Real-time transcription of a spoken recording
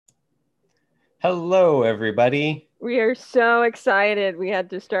Hello, everybody. We are so excited. We had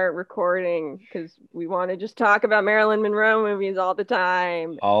to start recording because we want to just talk about Marilyn Monroe movies all the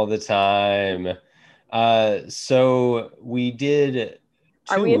time. All the time. So we did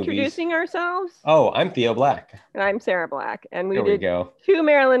Are two we movies. introducing ourselves? Oh, I'm Theo Black. And I'm Sarah Black, and we There we did go. two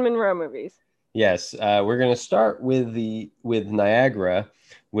Marilyn Monroe movies. Yes, we're gonna start with the with Niagara,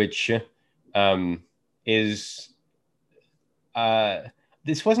 which um, is uh,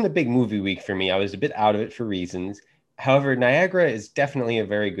 this wasn't a big movie week for me. I was a bit out of it for reasons. However, Niagara is definitely a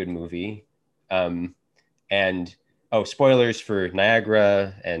very good movie. Um, And oh, spoilers for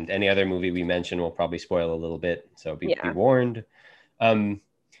Niagara and any other movie we mention will probably spoil a little bit, so be Yeah. warned. Um,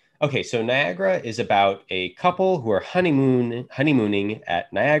 okay, so Niagara is about a couple who are honeymooning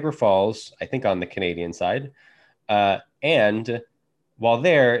at Niagara Falls, I think on the Canadian side. And while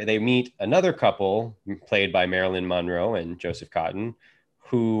there, they meet another couple played by Marilyn Monroe and Joseph Cotton,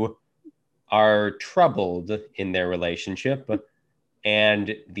 who are troubled in their relationship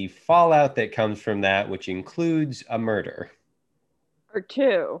and the fallout that comes from that, which includes a murder Or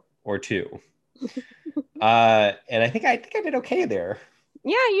two. or two. And I think I did okay there.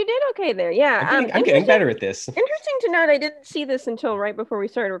 Yeah, you did okay there. Yeah. I'm getting better at this. Interesting to note, I didn't see this until right before we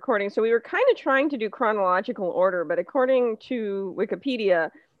started recording. So we were kind of trying to do chronological order, but according to Wikipedia,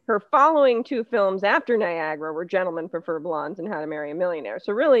 her following two films after Niagara were Gentlemen Prefer Blondes and How to Marry a Millionaire.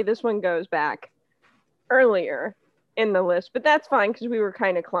 So really, this one goes back earlier in the list, but that's fine because we were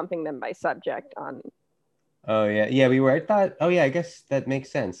kind of clumping them by subject on. Oh yeah, yeah, we were. I thought. Oh yeah, I guess that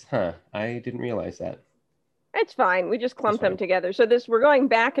makes sense, huh? I didn't realize that. It's fine. We just That's clump them fine. together. So this we're going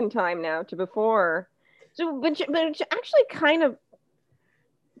back in time now to before. So which actually kind of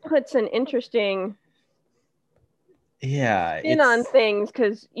puts an interesting Yeah, spin on it's things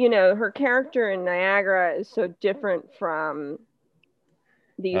because her character in Niagara is so different from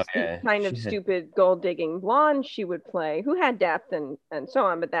these okay. kind of She had stupid gold digging blondes she would play who had depth and so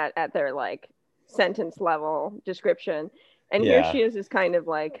on, but that at their like sentence level description. And here yeah, she is kind of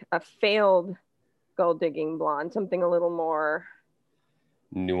like a failed gold digging blonde, something a little more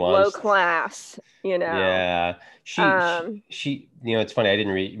low nuanced. class, you know. Yeah, she she, Um, she you know, it's funny. I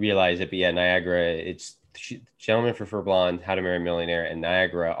didn't realize it, but yeah, Niagara. Gentleman for Blonde, How to Marry a Millionaire, and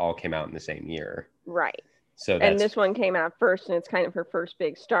Niagara all came out in the same year. right. So And that's this one came out first, and it's kind of her first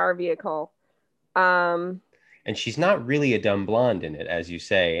big star vehicle. Um, and she's not really a dumb blonde in it, as you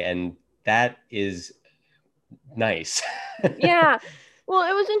say, and that is nice. yeah. Well,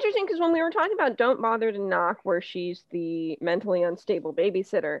 it was interesting because when we were talking about Don't Bother to Knock, where she's the mentally unstable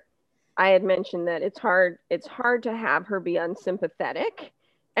babysitter, I had mentioned that it's hard to have her be unsympathetic.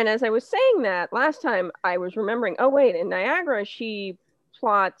 And as I was saying that last time, I was remembering, oh wait, in Niagara, she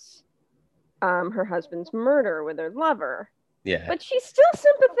plots her husband's murder with her lover, Yeah, but she's still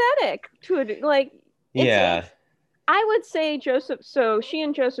sympathetic to it. Like it's yeah, I would say Joseph. So she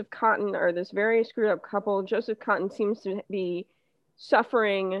and Joseph Cotton are this very screwed up couple. Joseph Cotton seems to be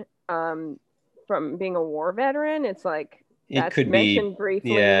suffering from being a war veteran. It's like it that's could be. mentioned Yeah,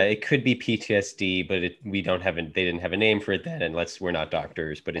 briefly. it could be PTSD, but we don't have they didn't have a name for it then, and we're not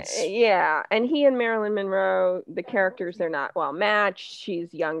doctors, but it's Yeah, and he and Marilyn Monroe, the characters, they're not well matched.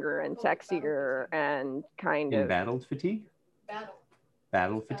 She's younger and sexier and kind of. embattled fatigue.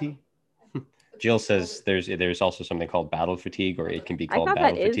 Battle fatigue. Jill says there's also something called battle fatigue, or it can be I called thought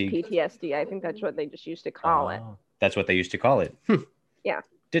that battle is fatigue. PTSD. I think that's what they just used to call it. Oh, that's what they used to call it. Yeah.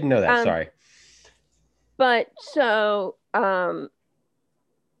 Didn't know that. Um, Sorry. but so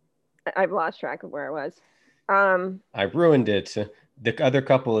I've lost track of where I was. Um, I ruined it. The other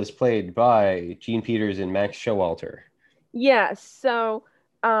couple is played by Gene Peters and Max Showalter. yes. So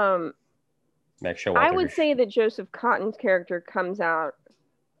um, Max I Showalter. would say that Joseph Cotton's character comes out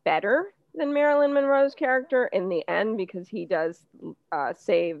better than Marilyn Monroe's character in the end because he does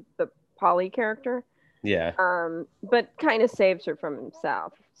save the Polly character, Yeah. but kind of saves her from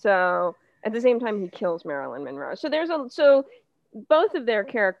himself. So at the same time, he kills Marilyn Monroe. So both of their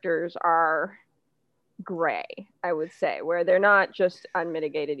characters are gray, I would say, where they're not just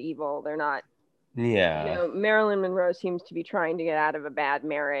unmitigated evil. They're not, Yeah. Marilyn Monroe seems to be trying to get out of a bad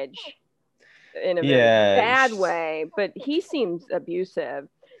marriage in a very Yeah. bad way, but he seems abusive.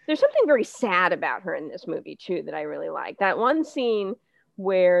 There's something very sad about her in this movie too that I really like. That one scene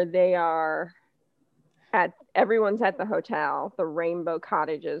where they are at everyone's at the hotel, the Rainbow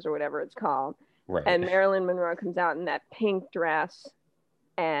Cottages or whatever it's called, Right. and Marilyn Monroe comes out in that pink dress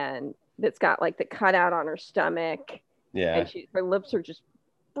and that's got like the cutout on her stomach, and Yeah. her lips are just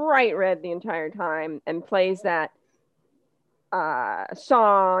bright red the entire time, and plays that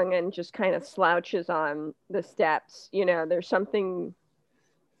song and just kind of slouches on the steps. There's something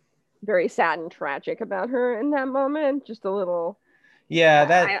very sad and tragic about her in that moment. Just a little. Yeah,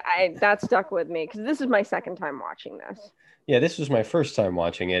 that That stuck with me because this is my second time watching this. Yeah, this was my first time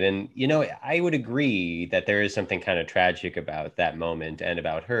watching it. And, I would agree that there is something kind of tragic about that moment and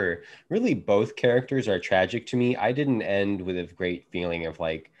about her. Really, both characters are tragic to me. I didn't end with a great feeling of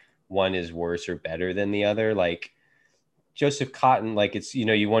like one is worse or better than the other. Like Joseph Cotton, like it's,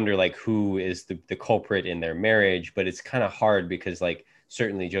 you wonder like who is the culprit in their marriage, but it's kind of hard because like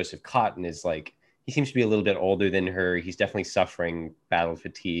certainly Joseph Cotton is like, he seems to be a little bit older than her. He's definitely suffering battle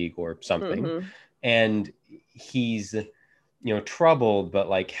fatigue or something. Mm-hmm. And he's troubled, but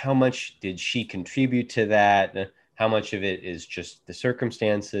like how much did she contribute to that? How much of it is just the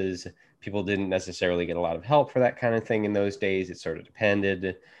circumstances? People didn't necessarily get a lot of help for that kind of thing in those days. It sort of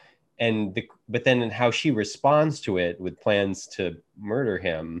depended. But then in how she responds to it with plans to murder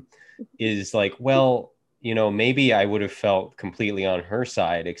him is like, well, maybe I would have felt completely on her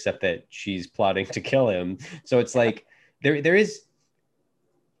side, except that she's plotting to kill him. So it's like there is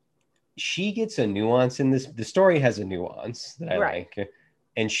she gets a nuance in this. The story has a nuance that I Right. like,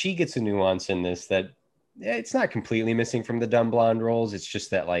 and she gets a nuance in this that it's not completely missing from the dumb blonde roles. It's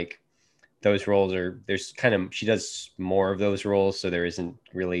just that like those roles are there's kind of she does more of those roles, so there isn't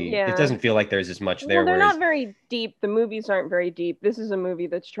really it Yeah. doesn't feel like there's as much Well, there. they're not Whereas very deep. The movies aren't very deep. This is a movie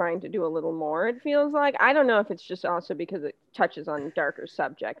that's trying to do a little more, it feels like. I don't know if it's just also because it touches on darker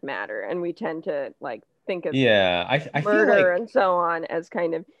subject matter, and we tend to like think of yeah, I feel murder like and so on as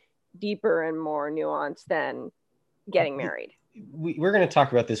kind of deeper and more nuanced than getting married. we're going to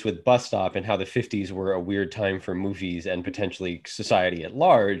talk about this with Bus Stop and how the 50s were a weird time for movies and potentially society at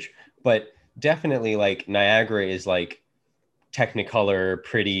large, but definitely like Niagara is like technicolor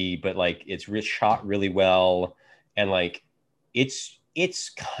pretty, but like it's shot really well, and like it's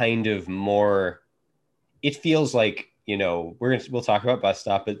kind of more, it feels like, we'll talk about Bus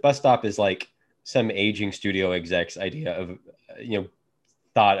Stop, but Bus Stop is like some aging studio exec's idea of you know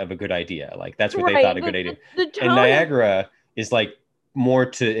thought of a good idea. Like that's what they Right. thought a good idea. The And tone of Niagara is like more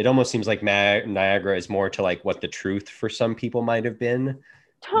to, it almost seems like Niagara is more to like what the truth for some people might have been.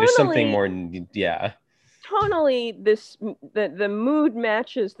 There's something tonally more, yeah, tonally this the mood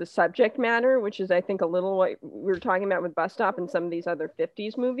matches the subject matter, which is I think a little what we were talking about with Bus Stop and some of these other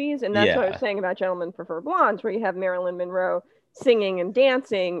 50s movies. And that's what I was yeah, saying about Gentlemen Prefer Blondes, where you have Marilyn Monroe singing and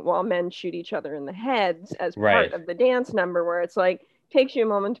dancing while men shoot each other in the heads as part right. of the dance number, where it's like takes you a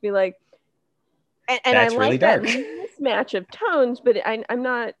moment to be like, and I That's really like that dark. mismatch of tones, but I'm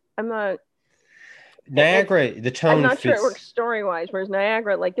not it's Niagara, the I'm tone not sure it works fits. story wise. Whereas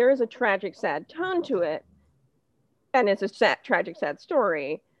Niagara, like there is a tragic, sad tone to it, and it's a sad, tragic, sad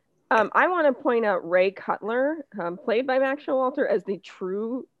story. I want to point out Ray Cutler, played by Max Showalter, as the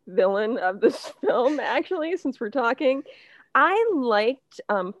true villain of this film. Actually, since we're talking, I liked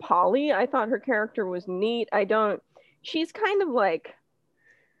Polly. I thought her character was neat. I don't. She's kind of like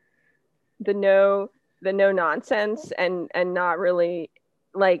the no nonsense and not really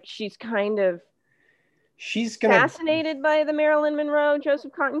like she's kind of She's gonna, fascinated by the Marilyn Monroe,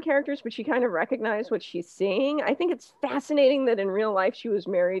 Joseph Cotton characters, but she kind of recognized what she's seeing. I think it's fascinating that in real life she was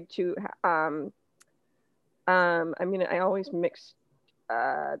married to I mean I always mix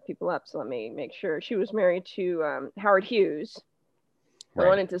people up, so let me make sure. She was married to Howard Hughes. I right.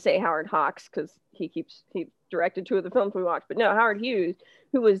 wanted to say Howard Hawks because he directed two of the films we watched, but no, Howard Hughes,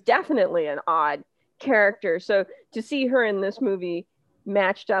 who was definitely an odd character. So to see her in this movie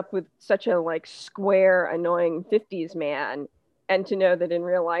matched up with such a like square, annoying 50s man, and to know that in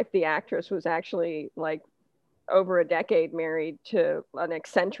real life the actress was actually like over a decade married to an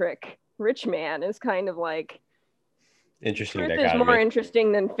eccentric rich man is kind of like Interesting truth is more dichotomy.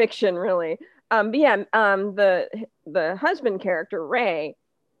 interesting than fiction, really. But yeah, the husband character Ray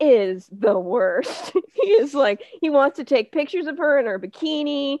is the worst. He is like he wants to take pictures of her in her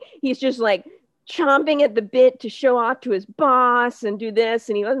bikini. He's just like chomping at the bit to show off to his boss and do this,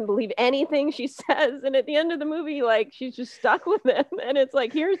 and he doesn't believe anything she says. And at the end of the movie, like she's just stuck with him, and it's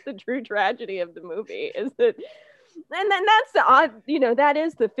like here's the true tragedy of the movie: is that and then that's the odd, that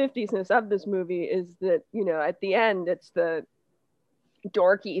is the 50s-ness of this movie is that, at the end, it's the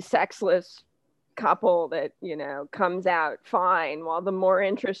dorky, sexless couple that, comes out fine while the more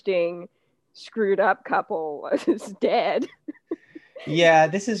interesting, screwed up couple is dead. Yeah,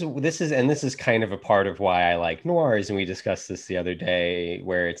 this is kind of a part of why I like noirs, and we discussed this the other day,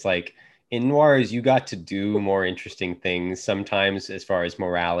 where it's like in noirs you got to do more interesting things sometimes as far as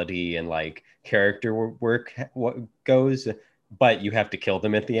morality and like character work what goes, but you have to kill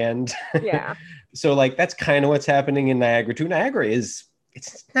them at the end. Yeah. So like that's kind of what's happening in Niagara too. Niagara is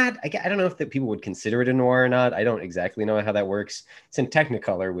it's not I don't know if that people would consider it a noir or not. I don't exactly know how that works. It's in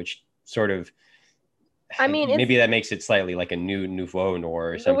Technicolor, which sort of, I mean, it's maybe that makes it slightly like a nouveau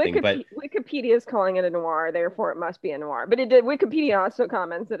noir or the something, but Wikipedia is calling it a noir, therefore it must be a noir. But it did, Wikipedia also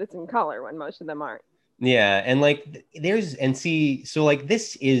comments that it's in color when most of them aren't. yeah, and like there's and see, so like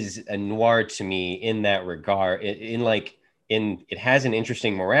this is a noir to me in that regard, in like in it has an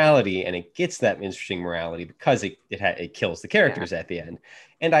interesting morality, and it gets that interesting morality because it kills the Yeah. characters at the end,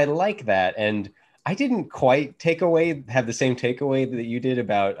 and I like that. And I didn't quite have the same takeaway that you did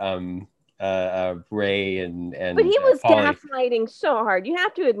about Ray But and he was Polly. gaslighting so hard. You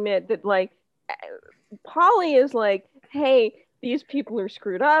have to admit that, like, Polly is like, hey, these people are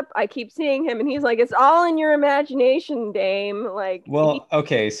screwed up. I keep seeing him, and he's like, it's all in your imagination, Dame. Like, he Well,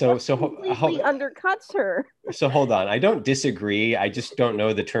 okay, completely undercuts her. so hold on. I don't disagree. I just don't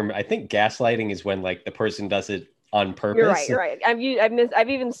know the term. I think gaslighting is when like the person does it on You're purpose. right. You're right. I've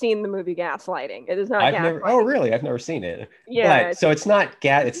even seen the movie Gaslighting. It is not I've never. Oh, gaslighting. really? I've never seen it. Yeah. But so it's not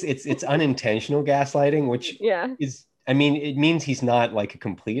gas. It's unintentional gaslighting, which Yeah. is. I mean, it means he's not like a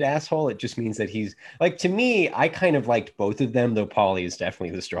complete asshole. It just means that he's like, to me, I kind of liked both of them, though Polly is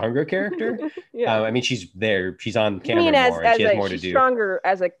definitely the stronger character. Yeah. I mean, she's there, she's on You mean camera more, and she has more to she's do. stronger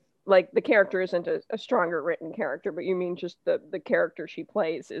as a, like, the character isn't a stronger written character, but you mean just the character she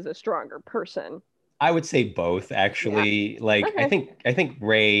plays is a stronger person. I would say both, Yeah. actually. Like, Okay. I think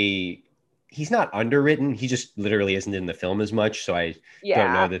Ray, he's not underwritten. He just literally isn't in the film as much. So I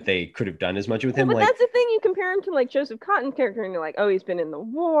don't know Yeah. that they could have done as much with Well, him. but Like, that's the thing. You compare him to, like, Joseph Cotton's character, and you're like, oh, he's been in the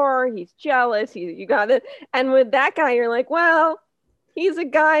war. He's jealous. You got it. And with that guy, you're like, well, he's a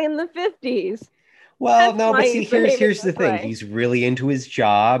guy in the 50s. well, That's no, but why see, he's behaving here's the this thing. way. He's really into his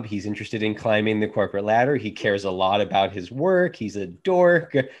job. He's interested in climbing the corporate ladder. He cares a lot about his work. He's a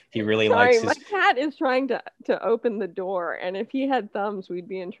dork. He really likes Sorry, my his. cat is trying to open the door, and if he had thumbs, we'd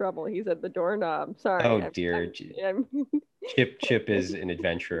be in trouble. He's at the doorknob. Oh Sorry, dear, I'm Chip is an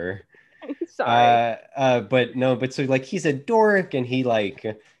adventurer. sorry. But no, but so like he's a dork, and he like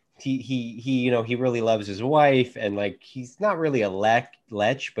he really loves his wife, and like he's not really a lech,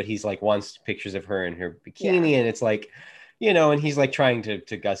 but he's like wants pictures of her in her Yeah, bikini, and it's like, and he's like trying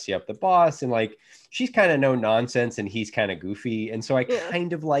to gussy up the boss, and like she's kind of no nonsense, and he's kind of goofy, and so I yeah.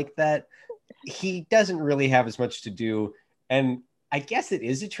 kind of like that. He doesn't really have as much to do, and I guess it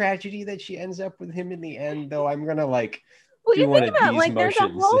is a tragedy that she ends up with him in the end, though I'm gonna like Well, do you one think of about, these like, there's a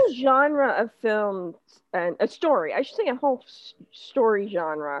motions. whole genre of films and a story. I should say a whole story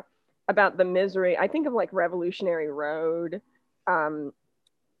genre about the misery. I think of, like, Revolutionary Road. Um,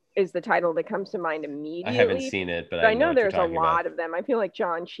 is the title that comes to mind I haven't immediately. seen it, but But I I know know what you're there's a talking about. lot of them. I feel like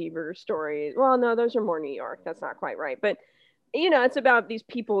John Cheever stories. Well, no, those are more New York. That's not quite right. But, it's about these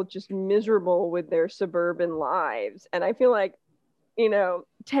people just miserable with their suburban lives. And I feel like,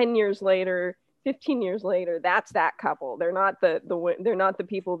 10 years later, 15 years later, that's that couple. They're not the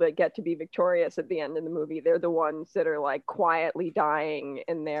people that get to be victorious at the end of the movie. They're the ones that are, like, quietly dying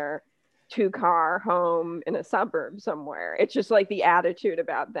in their two-car home in a suburb somewhere. It's just like the attitude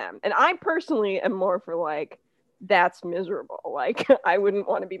about them. And I personally am more for, like, that's miserable. Like, I wouldn't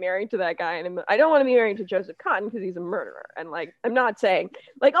want to be married to that guy, and I don't want to be married to Joseph Cotton because he's a murderer. And, like, I'm not saying,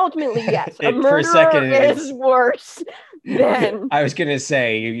 like, ultimately, yes, a For a second, murderer is worse than I was gonna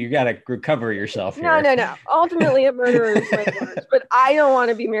say you got to recover yourself no, here. no, no. Ultimately, a murderer is way worse. But I don't want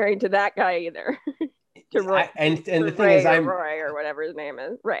to be married to that guy either. to Roy, And the to thing is, Ray or Roy or whatever his name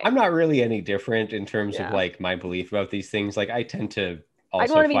is. Ray. I'm not really any different in terms of Yeah. like my belief about these things. Like I tend to I'd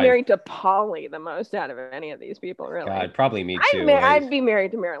also want to be find married to Polly the most out of any of these people, really. God, probably me too. I'd be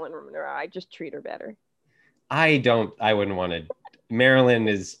married to Marilyn Monroe. I'd just treat her better. I wouldn't want to. Marilyn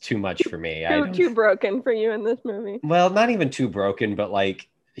is too much for me. I don't. Too broken for you in this movie. Well, not even too broken, but like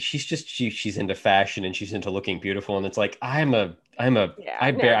she's into fashion and she's into looking beautiful, and it's like Yeah, no,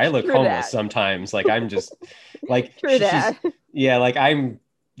 I look true homeless that. sometimes. Like I'm just like True that. she's yeah, like I'm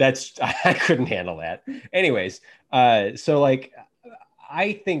that's I couldn't handle that. Anyways, so like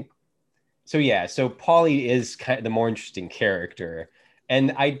I think so yeah, so Polly is kind of the more interesting character.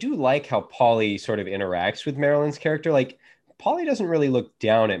 And I do like how Polly sort of interacts with Marilyn's character. Like Polly doesn't really look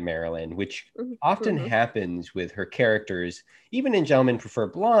down at Marilyn, which often Mm-hmm. happens with her characters, even in Gentlemen Prefer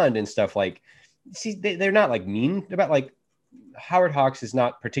Blonde and stuff like see they're not like mean about like Howard Hawks is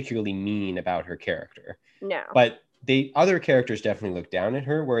not particularly mean about her character. No. But they other characters definitely look down at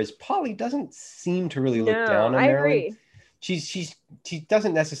her, whereas Polly doesn't seem to really look No, down on I Marilyn. agree. She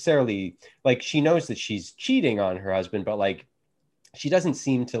doesn't necessarily like she knows that she's cheating on her husband, but like she doesn't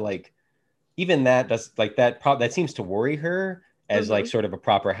seem to like even that does like that seems to worry her as like Mm-hmm. sort of a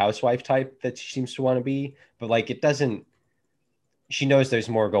proper housewife type that she seems to want to be, but like it doesn't she knows there's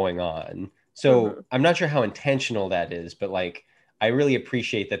more going on. So Mm-hmm. I'm not sure how intentional that is, but like I really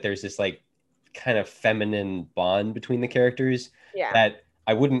appreciate that there's this like kind of feminine bond between the characters Yeah. that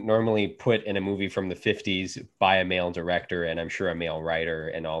I wouldn't normally put in a movie from the 50s by a male director and I'm sure a male writer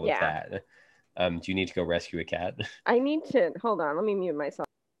and all of Yeah. that. Do you need to go rescue a cat? I need to hold on. Let me mute myself.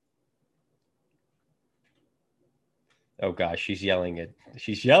 Oh gosh, she's yelling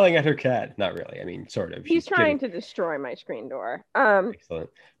at her cat. Not really. I mean, sort of. He's She's trying getting to destroy my screen door. excellent.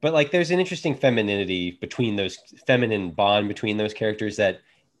 But like there's an interesting femininity between those feminine bond between those characters that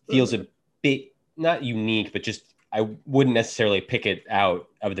feels Mhm. a bit not unique, but just I wouldn't necessarily pick it out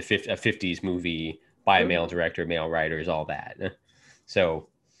of the 50s movie by a male Mhm. director, male writers, all that. So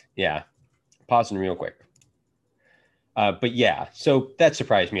yeah, pausing real quick. But yeah, so that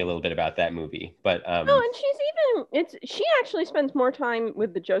surprised me a little bit about that movie. But Oh, and she actually spends more time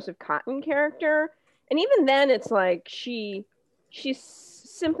with the Joseph Cotton character, and even then, it's like she's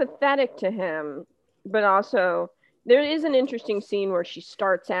sympathetic to him, but also there is an interesting scene where she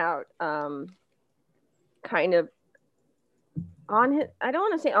starts out kind of on his, I don't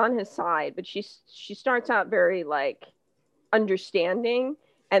want to say on his side, but she starts out very like understanding,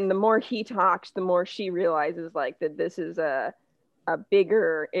 and the more he talks, the more she realizes like that this is a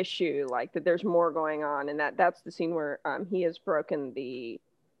bigger issue, like that there's more going on, and that's the scene where he has broken the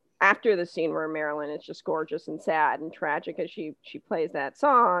after the scene where Marilyn is just gorgeous and sad and tragic as she plays that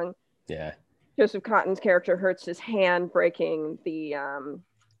song. yeah, Joseph Cotton's character hurts his hand breaking the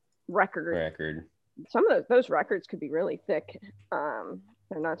record. record. Some of those records could be really thick. I'm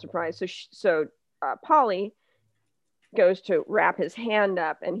not surprised. So Polly goes to wrap his hand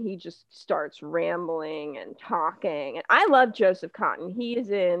up and he just starts rambling and talking. And I love Joseph Cotton. He is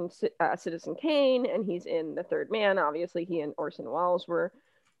in Citizen Kane and he's in The Third Man. Obviously, he and Orson Welles were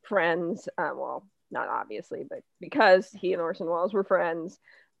friends. Well, not obviously, but because he and Orson Welles were friends.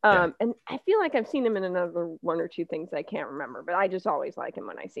 Yeah, And I feel like I've seen him in another one or two things I can't remember, but I just always like him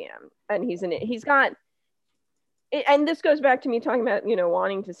when I see him. And he's in it. He's got, and this goes back to me talking about,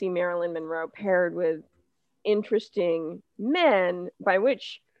 wanting to see Marilyn Monroe paired with interesting men, by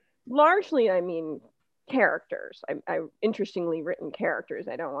which largely I mean characters. I interestingly written characters.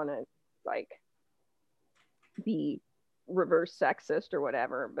 I don't want to like be reverse sexist or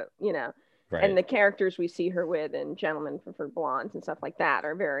whatever, but and right. the characters we see her with in Gentlemen Prefer Blondes and stuff like that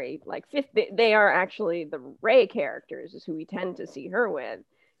are very like fifth. They are actually the Ray characters is who we tend to see her with.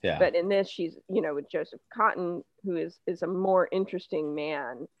 Yeah. But in this, she's with Joseph Cotton, who is a more interesting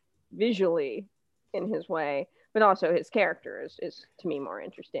man visually in his way, but also his character is to me more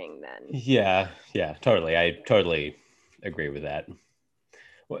interesting than. Yeah, yeah, totally. I totally agree with that.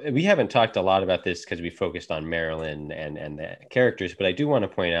 Well, we haven't talked a lot about this because we focused on Marilyn and the characters, but I do want to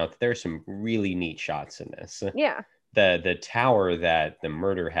point out that there are some really neat shots in this. Yeah. The tower that the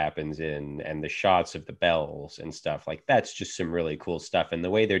murder happens in and the shots of the bells and stuff like that's just some really cool stuff. And the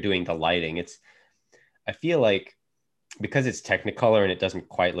way they're doing the lighting, I feel like because it's Technicolor and it doesn't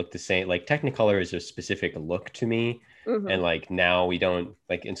quite look the same. Like Technicolor is a specific look to me, and Mm-hmm. like now we don't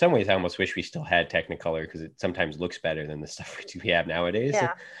like. In some ways, I almost wish we still had Technicolor because it sometimes looks better than the stuff we have nowadays.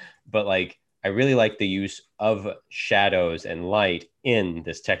 Yeah. But like, I really like the use of shadows and light in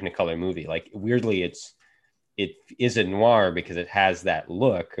this Technicolor movie. Like weirdly, it is a noir because it has that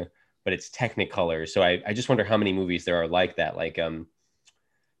look, but it's Technicolor. So I just wonder how many movies there are like that. Like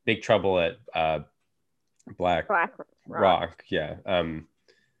Big Trouble at Black Black Rock. Rock, yeah.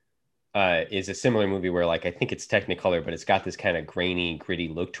 Is a similar movie where like I think it's Technicolor, but it's got this kind of grainy, gritty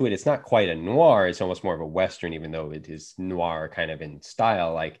look to it. It's not quite a noir; it's almost more of a western, even though it is noir kind of in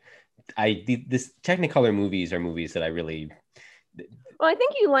style. Like this Technicolor movies are movies that I really, Well, I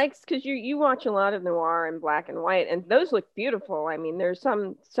think you like because you watch a lot of noir and black and white, and those look beautiful. I mean, there's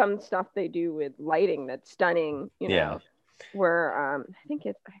some stuff they do with lighting that's stunning. yeah, Where I think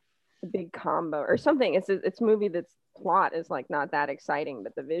it's a big combo or something. It's a movie that's plot is like not that exciting,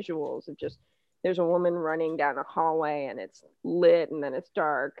 but the visuals of just there's a woman running down a hallway and it's lit and then it's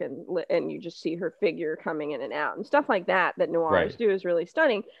dark and you just see her figure coming in and out and stuff like that noirs right, do is really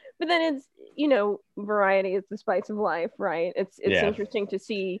stunning. But then it's variety is the spice of life, right? It's yeah, interesting to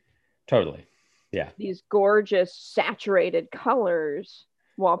see totally, yeah, these gorgeous saturated colors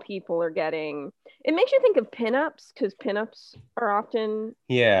while people are getting it makes you think of pinups because pinups are often kind of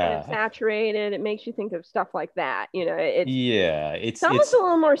yeah, saturated. It makes you think of stuff like that. yeah. It's almost a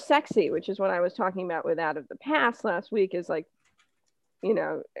little more sexy, which is what I was talking about with Out of the Past last week. Is like, you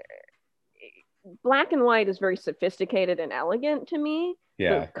know, black and white is very sophisticated and elegant to me,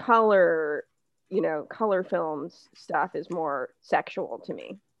 yeah. but color films stuff is more sexual to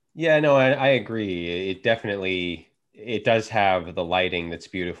me. Yeah, no, I agree. It definitely it does have the lighting that's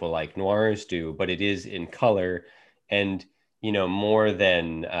beautiful like noirs do, but it is in color. And more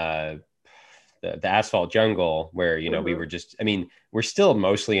than the asphalt jungle where we Hmm. were just, I mean, we're still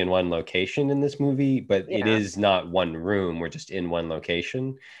mostly in one location in this movie, but it Yeah. is not one room, we're just in one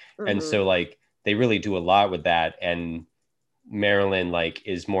location. And Hmm. so like they really do a lot with that, and Marilyn like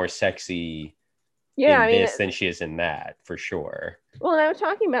is more sexy Yeah, I in mean, this than she is in that for sure. well, and I was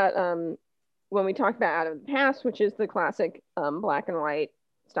talking about when we talked about Out of the Past, which is the classic black and white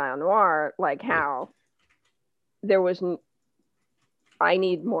style noir, like how there was I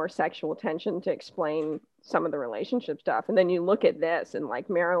need more sexual tension to explain some of the relationship stuff. And then you look at this and like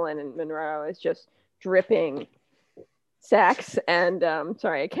Marilyn and Monroe is just dripping sex and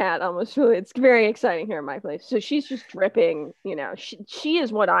sorry, a cat almost really it's very exciting here in my place. So she's just dripping, she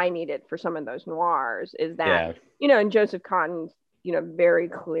is what I needed for some of those noirs is that, Yeah. and Joseph Cotton's, very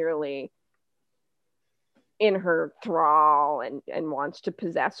clearly in her thrall and wants to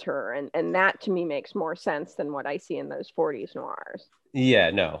possess her and that to me makes more sense than what I see in those 40s noirs.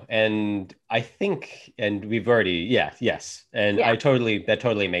 Yeah, no. And I think, and we've already, yeah, yes. And Yeah. that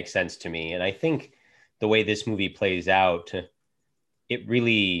totally makes sense to me. And I think the way this movie plays out, it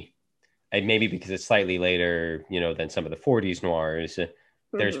really, and maybe because it's slightly later, than some of the 40s noirs,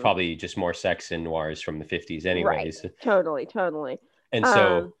 there's Hmm. probably just more sex in noirs from the 50s Right. anyways. Totally, totally. And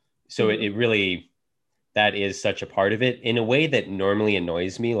Um, so it, mhm. it really, that is such a part of it in a way that normally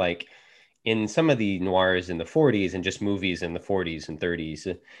annoys me. Like in some of the noirs in the 40s and just movies in the 40s and 30s,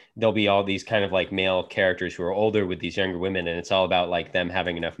 there'll be all these kind of like male characters who are older with these younger women, and it's all about like them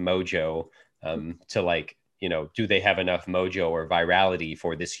having enough mojo to like, do they have enough mojo or virality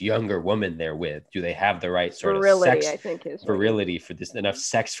for this younger woman they're with? Do they have the right sort of Virility, sex I think, is what you virility for this, enough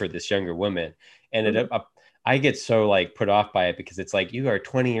sex for this younger woman? And mean. I get so like put off by it because it's like you are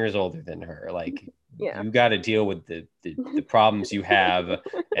 20 years older than her. Like Yeah. you got to deal with the problems you have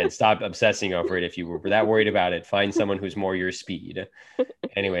and stop obsessing over it. If you were that worried about it, find someone who's more your speed.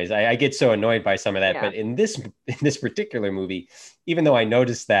 Anyways, I get so annoyed by some of that, Yeah. but in this particular movie, even though I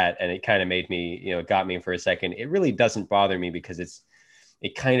noticed that and it kind of made me, got me for a second, it really doesn't bother me because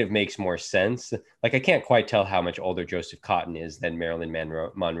it kind of makes more sense. Like I can't quite tell how much older Joseph Cotton is than Marilyn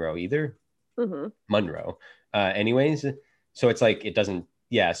Monroe either. Hmm. Monroe. Anyways, so it's like it doesn't.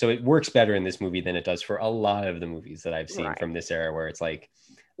 Yeah, so it works better in this movie than it does for a lot of the movies that I've seen Right. from this era, where it's like,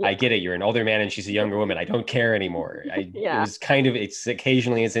 I Yeah. get it, you're an older man and she's a younger woman. I don't care anymore. It Yeah. was kind of, it's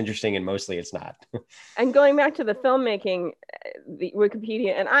occasionally it's interesting and mostly it's not. And going back to the filmmaking, the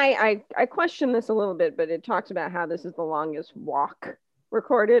Wikipedia, and I question this a little bit, but it talks about how this is the longest walk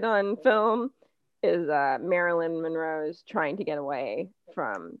recorded on film. Is Marilyn Monroe's trying to get away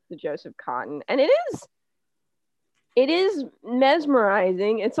from the Joseph Cotton, and it is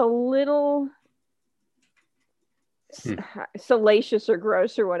mesmerizing. It's a little Hmm. salacious or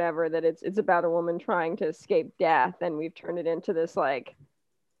gross or whatever that it's about a woman trying to escape death, and we've turned it into this like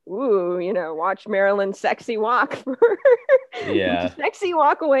ooh, watch Marilyn sexy walk for Yeah. sexy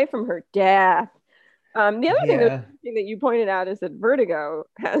walk away from her death. The other thing Yeah. that you pointed out is that Vertigo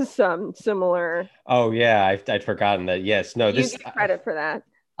has some similar. Oh yeah, I'd forgotten that. Yes. No, You this get credit for that.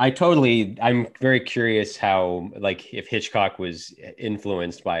 I'm very curious how, like, if Hitchcock was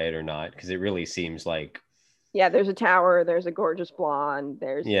influenced by it or not, because it really seems like, Yeah, there's a tower. There's a gorgeous blonde.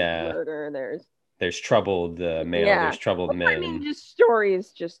 There's yeah, murder. There's there's troubled male, yeah. there's troubled Well, I mean, men. just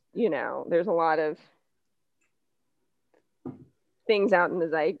stories. Just there's a lot of things out in the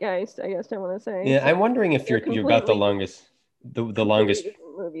zeitgeist. I guess I want to say. Yeah, So I'm wondering if they're you're about the completely longest.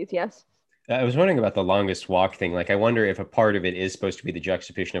 different movies. Yes. I was wondering about the longest walk thing. Like, I wonder if a part of it is supposed to be the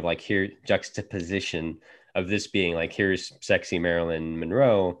juxtaposition of like here juxtaposition of this being like here's sexy Marilyn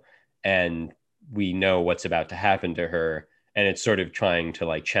Monroe, and we know what's about to happen to her, and it's sort of trying to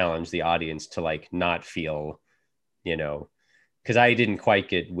like challenge the audience to like not feel, you know, because I didn't quite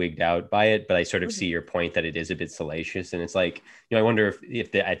get wigged out by it, but I sort of see Mhm. your point that it is a bit salacious, and it's like, I wonder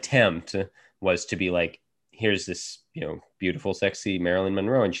if the attempt was to be like, here's this, beautiful, sexy Marilyn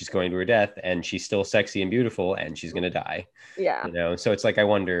Monroe, and she's going to her death, and she's still sexy and beautiful, and she's gonna die, Yeah. So it's like I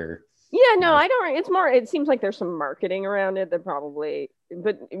wonder, Yeah, you no, know, I don't. It's more. It seems like there's some marketing around it that probably,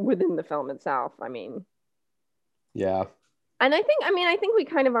 but within the film itself, I mean, yeah, and I think we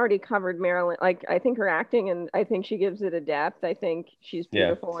kind of already covered Marilyn. Like, I think her acting, and I think she gives it a depth. I think she's yeah.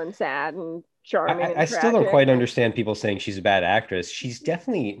 beautiful and sad and I, charming I and I still don't tragic. quite understand people saying she's a bad actress. She's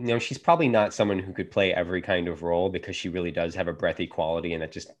definitely, she's probably not someone who could play every kind of role because she really does have a breathy quality and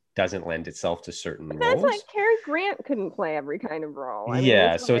it just doesn't lend itself to certain But that's like roles. Cary Grant couldn't play every kind of role. I mean,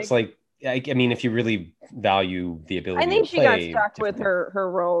 Yeah, it's so it's like, like I mean, if you really value the I ability to think she got play stuck with different things.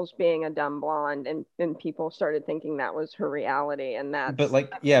 her roles being a dumb blonde, and people started thinking that was her reality, and But that's,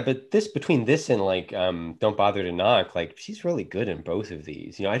 like, yeah, but this between this and like Don't Bother to Knock, like she's really good in both of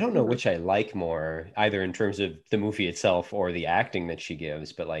these. I don't know mhm. which I like more, either in terms of the movie itself or the acting that she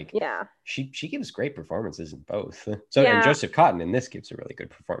gives, but like Yeah, she gives great performances in both. So and yeah, Joseph Cotton in this gives a really good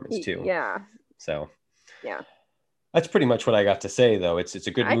performance too. yeah, So yeah. that's pretty much what I got to say though. It's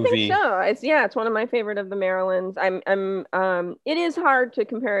a good I think movie. so. It's one of my favorite of the Marilyns. It is hard to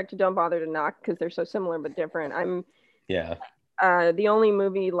compare it to Don't Bother to Knock because they're so similar but different. I'm Yeah. the only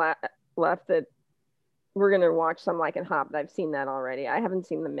movie left that we're gonna watch Some Like It Hot, but I've seen that already. I haven't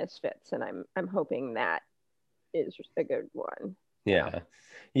seen The Misfits, and I'm hoping that is a good one. So Yeah.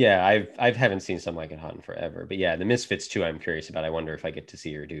 Yeah, I haven't seen Some Like It Hot in forever. But yeah, the Misfits too, I'm curious about. I wonder if I get to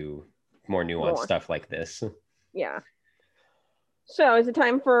see her do more nuanced more, stuff like this. yeah. So is it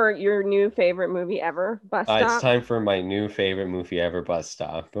time for your new favorite movie ever, Bus It's Stop? time for my new favorite movie ever, Bus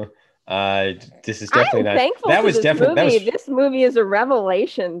Stop. This is I definitely am not. thankful That for was this definitely that movie. was This movie is a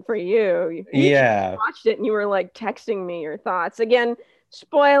revelation for you. You yeah. watched it and you were like texting me your thoughts. Again,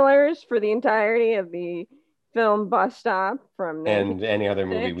 spoilers for the entirety of the film Bus Stop from And any other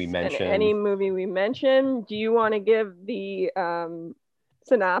movie we 1996 and any mentioned. movie we mentioned. Do you want to give the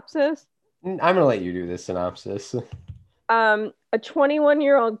synopsis? I'm gonna let you do this synopsis. A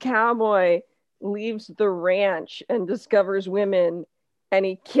 21-year-old cowboy leaves the ranch and discovers women, and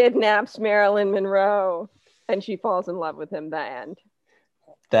he kidnaps Marilyn Monroe, and she falls in love with him. The end.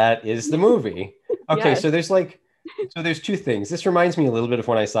 That is the movie. Okay, Yes. so there's two things. This reminds me a little bit of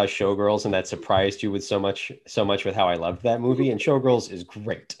when I saw Showgirls and that surprised you with so much with how I loved that movie. And Showgirls is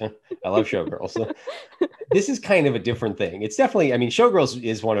great. I love Showgirls. This is kind of a different thing. It's definitely, I mean, Showgirls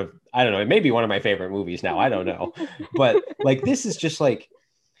is one of, I don't know, it may be one of my favorite movies now. I don't know. But like this is just like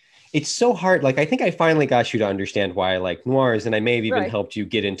it's so hard. Like, I think I finally got you to understand why I like noirs, and I may have even Right. helped you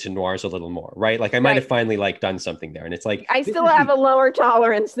get into noirs a little more, right? Like, I might have Right. finally like done something there. And it's like, I this still is have the a lower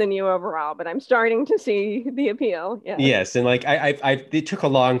tolerance than you overall, but I'm starting to see the appeal. Yes. yes, and like it took a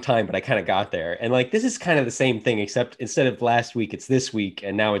long time, but I kind of got there. And like, this is kind of the same thing, except instead of last week, it's this week,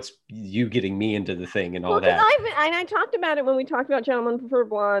 and now it's you getting me into the thing and Well, all because that. I talked about it when we talked about Gentlemen Prefer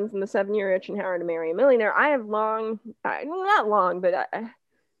Blondes and the 7 Year Itch and How to Marry a Millionaire. I have not long, but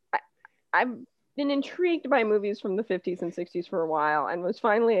I've been intrigued by movies from the 50s and 60s for a while, and was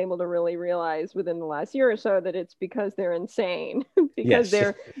finally able to really realize within the last year or so that it's because they're insane, because Yes,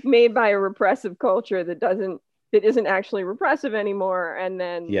 they're made by a repressive culture that isn't actually repressive anymore. And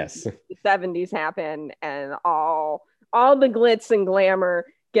then yes, the 70s happen, and all the glitz and glamour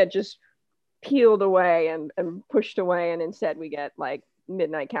get just peeled away and pushed away, and instead we get like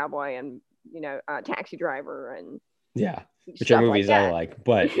Midnight Cowboy and Taxi Driver and yeah. Which are stuff like movies I that. like,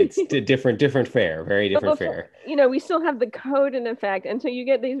 but it's different fare, very But different before, fare. we still have the code in effect, and so you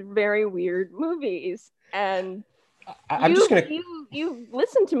get these very weird movies. And I'm just gonna you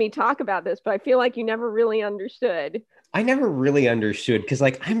listened to me talk about this, but I feel like you never really understood. I never really understood because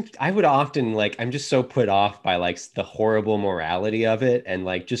like I would often like I'm just so put off by like the horrible morality of it and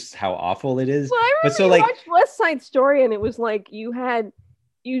like just how awful it is. Well, I But remember so you like watched West Side Story, and it was like you had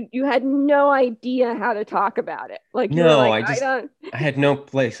no idea how to talk about it. Like you were no, like, I don't. I had no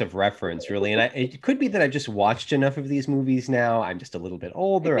place of reference really. And it could be that I've just watched enough of these movies now. I'm just a little bit I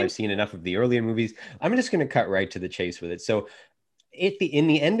older. I've think. seen enough of the earlier movies. I'm just gonna cut right to the chase with it. So in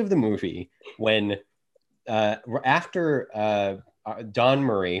the end of the movie, when after Don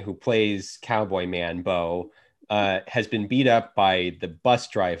Murray, who plays Cowboy Man Bo, has been beat up by the bus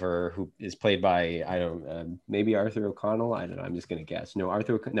driver, who is played by I don't maybe Arthur O'Connell. I don't know. I'm just gonna guess. No,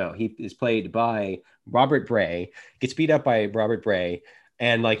 No, he is played by Robert Bray. Gets beat up by Robert Bray.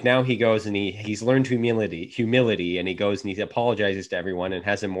 And like now he goes and he's learned humility, and he goes and he apologizes to everyone and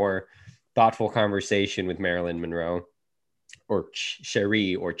has a more thoughtful conversation with Marilyn Monroe or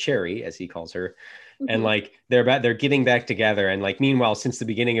Cherie or Cherry as he calls her, and Mhm. like they're getting back together, and like meanwhile since the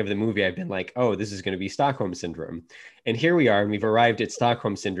beginning of the movie I've been like, oh, this is going to be Stockholm syndrome, and here we are and we've arrived at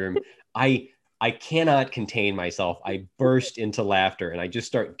Stockholm syndrome. I cannot contain myself. I burst into laughter and I just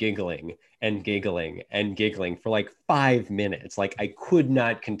start giggling and giggling and giggling for like 5 minutes. Like I could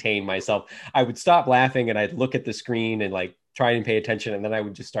not contain myself. I would stop laughing and I'd look at the screen and like try and pay attention, and then I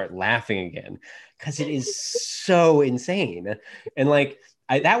would just start laughing again because it is so insane. And like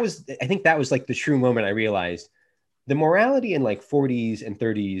I think that was like the true moment I realized the morality in like 40s and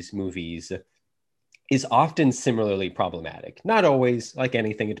 30s movies is often similarly problematic. Not always, like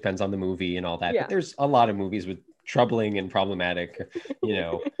anything, it depends on the movie and all that, but Yeah. there's a lot of movies with troubling and problematic, you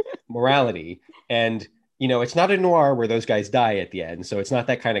know, morality. And it's not a noir where those guys die at the end. So it's not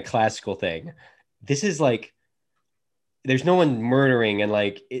that kind of classical thing. This is like, there's no one murdering and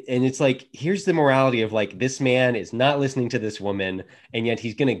and it's like, here's the morality of like, this man is not listening to this woman, and yet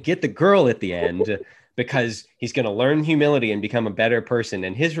he's going to get the girl at the end because he's going to learn humility and become a better person,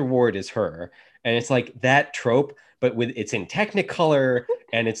 and his reward is her. And it's like that trope, but with it's in Technicolor,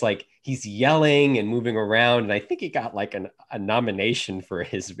 and it's like he's yelling and moving around, and I think he got like a nomination for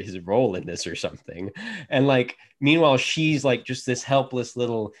his role in this or something. And like meanwhile she's like just this helpless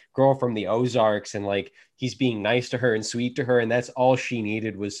little girl from the Ozarks, and like he's being nice to her and sweet to her, and that's all she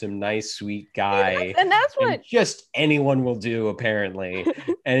needed was some nice sweet guy, and that's and what just anyone will do apparently.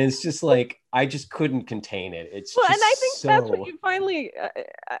 And it's just like I just couldn't contain it. It's well, and I think just that's what so you finally,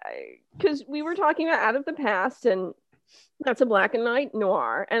 because we were talking about Out of the Past, and that's a black and white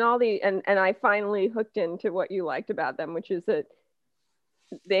noir, and all the and I finally hooked into what you liked about them, which is that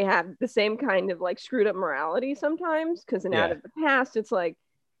they have the same kind of like screwed up morality sometimes. Because in Out yeah. of the Past, it's like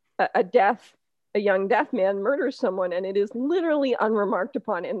a young deaf man murders someone, and it is literally unremarked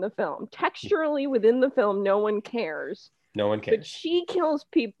upon in the film. Texturally within the film, no one cares. No one But cares. she kills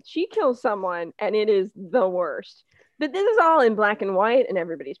people. She kills someone, and it is the worst. But this is all in black and white, and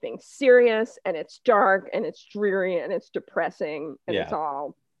everybody's being serious, and it's dark, and it's dreary, and it's depressing, and it's Yeah.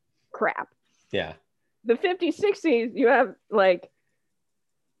 all crap. Yeah. The 50s, 60s, you have like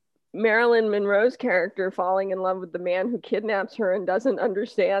Marilyn Monroe's character falling in love with the man who kidnaps her and doesn't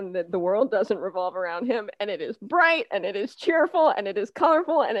understand that the world doesn't revolve around him. And it is bright, and it is cheerful, and it is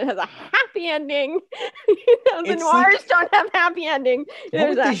colorful, and it has a happy ending. The It's noirs like, don't have happy endings. what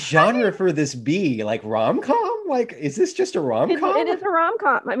There's would the a genre for this be? Like rom-com? Like, is this just a rom-com? it is a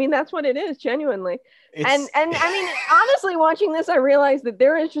rom-com. I mean, that's what it is, genuinely. And It's I mean, honestly, watching this, I realized that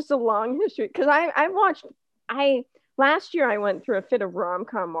there is just a long history, because I've watched last year I went through a fit of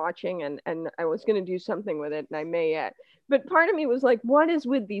rom-com watching, and I was going to do something with it, and I may yet. But part of me was like, what is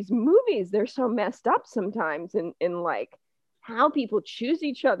with these movies? They're so messed up sometimes in like how people choose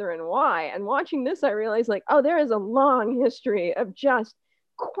each other and why. And watching this, I realized like, oh, there is a long history of just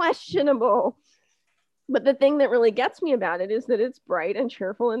questionable. But the thing that really gets me about it is that it's bright and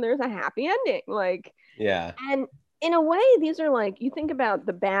cheerful, and there's a happy ending. Like, yeah. and in a way, these are like, you think about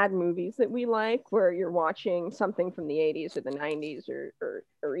the bad movies that we like, where you're watching something from the 80s or the 90s,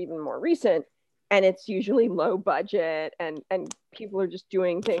 or even more recent, and it's usually low budget, and people are just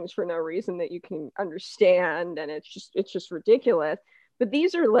doing things for no reason that you can understand, and it's just ridiculous. But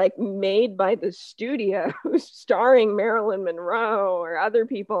these are like made by the studio, starring Marilyn Monroe or other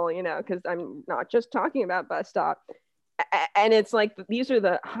people, because I'm not just talking about Bus Stop. And it's like, these are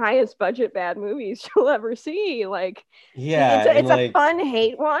the highest budget bad movies you'll ever see. Like, Yeah. And it's a like, fun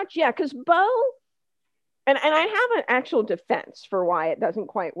hate watch. Yeah, because Bo, and I have an actual defense for why it doesn't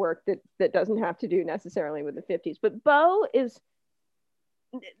quite work, that doesn't have to do necessarily with the 50s. But Bo is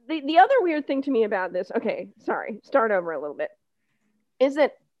the other weird thing to me about this. Okay, sorry, start over a little bit. Is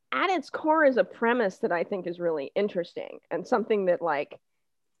that at its core is a premise that I think is really interesting, and something that like,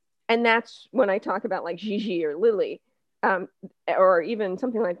 and that's when I talk about like Gigi or Lily, or even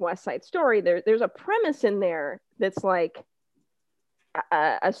something like West Side Story. There's a premise in there that's like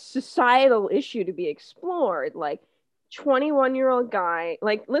a societal issue to be explored. Like, 21-year-old guy,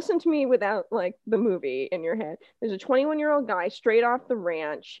 like, listen to me without like the movie in your head. There's a 21-year-old guy straight off the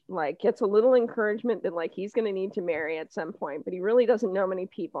ranch, like gets a little encouragement that like he's going to need to marry at some point, but he really doesn't know many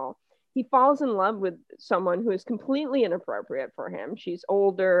people. He falls in love with someone who is completely inappropriate for him. She's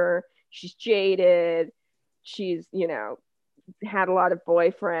older, she's jaded, she's, had a lot of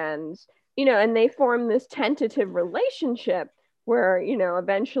boyfriends, and they form this tentative relationship where,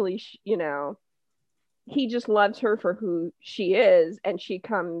 eventually, he just loves her for who she is, and she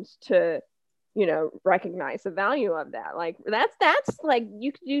comes to, recognize the value of that. Like, that's like,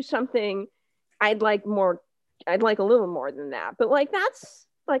 you could do something. I'd like a little more than that, but like, that's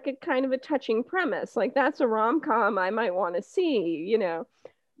like a kind of a touching premise. Like, that's a rom-com I might want to see.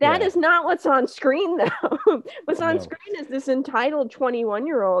 That yeah. is not what's on screen, though. What's on No. screen is this entitled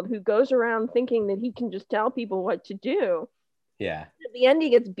 21-year-old who goes around thinking that he can just tell people what to do. Yeah. At the end, he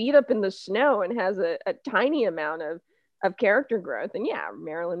gets beat up in the snow and has a tiny amount of character growth. And yeah,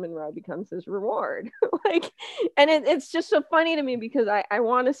 Marilyn Monroe becomes his reward. Like, and it's just so funny to me, because I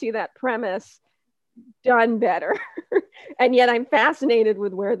want to see that premise done better. And yet I'm fascinated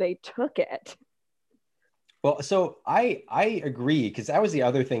with where they took it. Well, so I agree, because that was the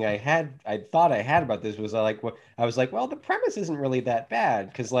other thing I thought I had about this was I was like, well, the premise isn't really that bad,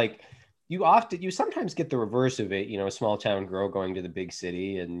 because like you sometimes get the reverse of it, a small town girl going to the big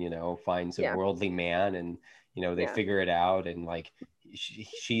city and finds a Yeah. worldly man, and they Yeah. figure it out, and like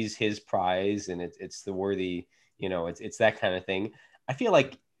she's his prize, and it's the worthy, it's that kind of thing. I feel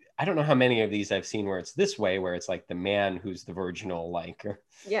like I don't know how many of these I've seen where it's this way, where it's like the man who's the virginal, like,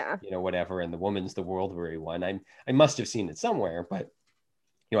 Yeah. whatever, and the woman's the world weary one. I must have seen it somewhere, but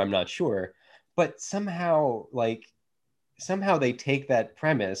I'm not sure. But somehow they take that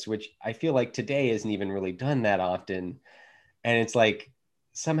premise, which I feel like today isn't even really done that often, and it's like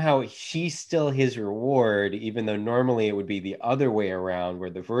somehow she's still his reward, even though normally it would be the other way around, where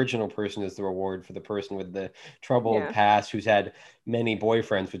the virginal person is the reward for the person with the troubled Yeah. past who's had many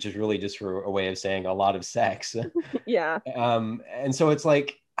boyfriends, which is really just for a way of saying a lot of sex. Yeah. And so it's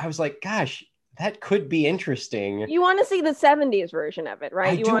like, I was like, gosh, that could be interesting. You want to see the 70s version of it, right?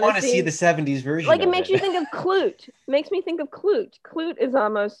 I You do want want to to see see, the 70s version like, it of makes it. you think of Clute. Makes me think of Clute. Clute is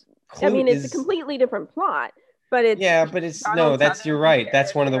almost, I Clute mean, it's a is, completely different plot, but it's yeah, but it's, no, Donald that's, you're Sutherland's right.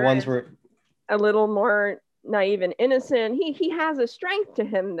 That's one of the character ones is where, a little more naive and innocent. He has a strength to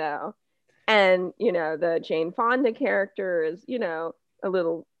him though. And, the Jane Fonda character is, a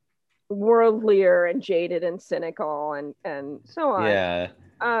little worldlier and jaded and cynical and so on. yeah,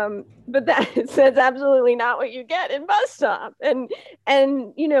 But that's absolutely not what you get in Bus Stop. And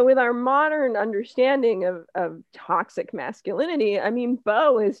with our modern understanding of toxic masculinity, I mean,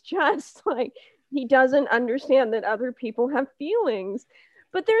 Bo is just like, he doesn't understand that other people have feelings.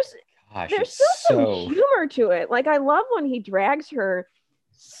 But there's gosh, there's it's still some so, humor to it. Like, I love when he drags her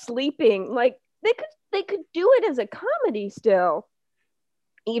sleeping. Like, they could do it as a comedy still,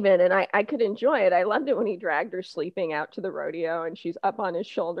 even, and I could enjoy it. I loved it when he dragged her sleeping out to the rodeo and she's up on his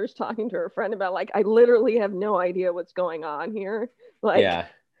shoulders talking to her friend about, like, I literally have no idea what's going on here. Like, yeah.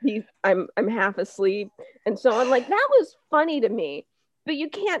 I'm half asleep and so on. Like, that was funny to me. But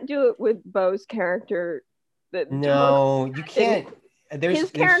you can't do it with Bo's character. That totally, No, you can't. his There's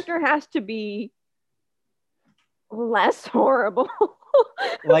character has to be less horrible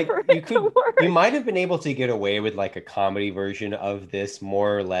like, for it to you work. might have been able to get away with like a comedy version of this,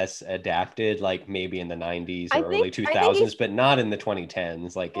 more or less adapted, like maybe in the 90s I or think early I think he's 2000s, but not in the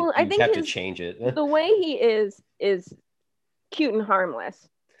 2010s. Like, well, I you'd think have to his change it. the way he is cute and harmless.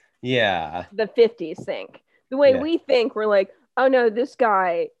 Yeah. The 50s think. The way Yeah. we think, we're like, oh no, this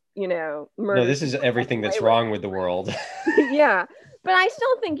guy, No, murdered this is people and gets everything away that's with wrong with the world. it. Yeah. But I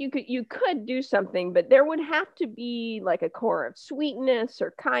still think you could do something, but there would have to be like a core of sweetness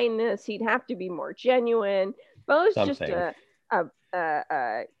or kindness. He'd have to be more genuine. Bo's just Something. a,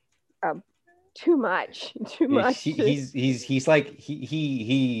 a, a too much, too much. He's like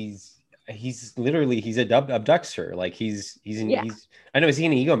he's literally, he's abducts her. Like, Yeah, he's, I know, is he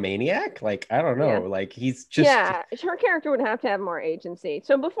an egomaniac? Like, I don't yeah. know. Like, he's just, Yeah, her character would have to have more agency.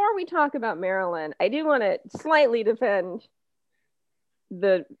 So before we talk about Marilyn, I do want to slightly defend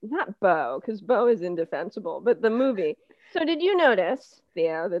the not Bo, because Bo is indefensible, but the movie. So did you notice,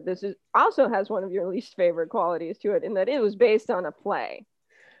 Theo, that this is also has one of your least favorite qualities to it, in that it was based on a play,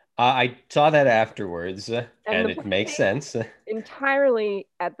 I saw that afterwards, and and the it play makes takes sense. entirely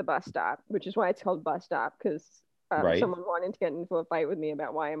at the bus stop, which is why it's called Bus Stop, because Right. someone wanted to get into a fight with me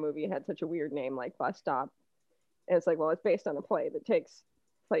about why a movie had such a weird name like Bus Stop. And it's like, well, it's based on a play that takes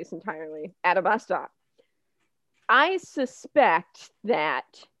place entirely at a bus stop. I suspect that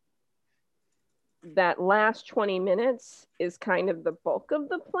last 20 minutes is kind of the bulk of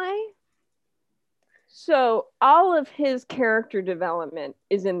the play. So all of his character development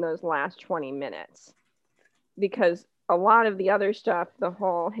is in those last 20 minutes, because a lot of the other stuff, the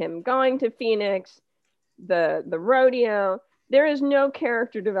whole him going to Phoenix, the rodeo, there is no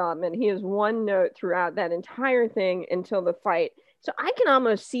character development. He is one note throughout that entire thing until the fight. So I can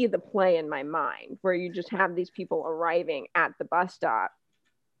almost see the play in my mind, where you just have these people arriving at the bus stop.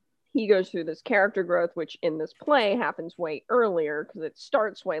 He goes through this character growth, which in this play happens way earlier because it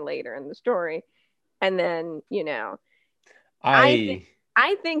starts way later in the story. And then, I think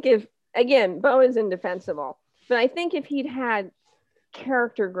I I think if, again, Bo is indefensible, but I think if he'd had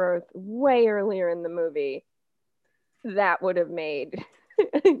character growth way earlier in the movie, that would have made.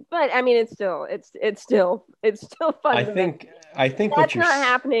 But I mean, it's still I fundamentally, think I think that's not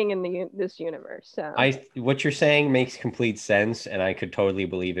happening in this universe. So what you're saying makes complete sense, and I could totally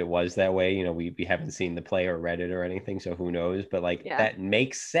believe it was that way. We haven't seen the play or read it or anything, so who knows? But like, yeah, that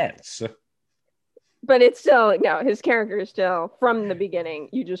makes sense. but it's still, no, his character is still from the beginning.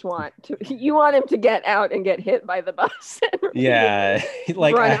 You want him to get out and get hit by the bus and Yeah, repeatedly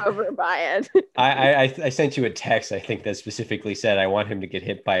like, run over by it. I sent you a text, I think, that specifically said I want him to get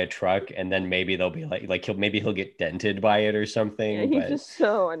hit by a truck, and then maybe they'll be like he'll get dented by it or Yeah, something. he's But just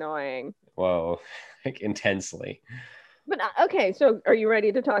so annoying. whoa, like, intensely. But okay, so are you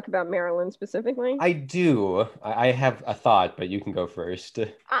ready to talk about Marilyn specifically? I do. I have a thought, but you can go first.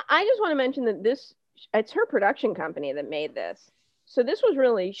 I just want to mention that it's her production company that made this. So this was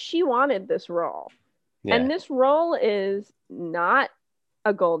really, she wanted this role. Yeah. And this role is not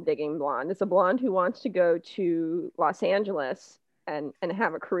a gold digging blonde. It's a blonde who wants to go to Los Angeles and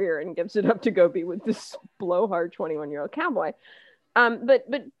have a career and gives it up to go be with this blowhard 21-year-old cowboy. But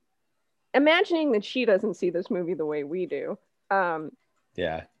imagining that she doesn't see this movie the way we do. Um,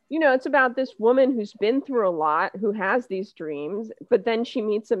 Yeah. it's about this woman who's been through a lot, who has these dreams, but then she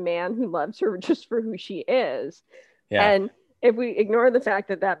meets a man who loves her just for who she is. Yeah. And if we ignore the fact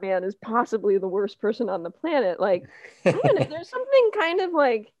that that man is possibly the worst person on the planet, like, I don't know, there's something kind of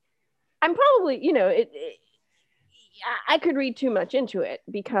like, I'm probably, I could read too much into it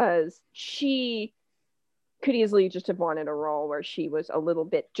because she could easily just have wanted a role where she was a little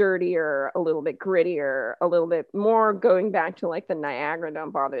bit dirtier, a little bit grittier, a little bit more going back to like the Niagara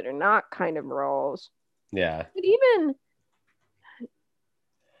Don't Bother to Knock kind of roles. Yeah. But even,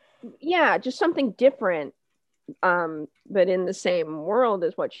 yeah, just something different, but in the same world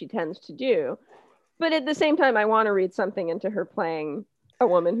as what she tends to do. But at the same time, I want to read something into her playing a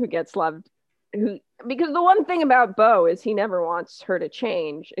woman who gets loved, who because the one thing about Bo is he never wants her to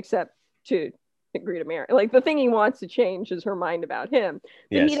change except to agree to marry. Like the thing he wants to change is her mind about him,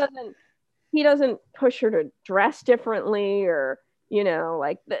 but he Yes. doesn't push her to dress differently or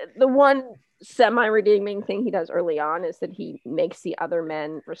like the one semi redeeming thing he does early on is that he makes the other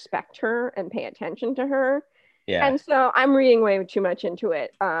men respect her and pay attention to her. Yeah. And so I'm reading way too much into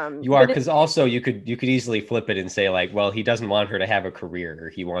it. You are, But it's because also you could easily flip it and say like, well, he doesn't want her to have a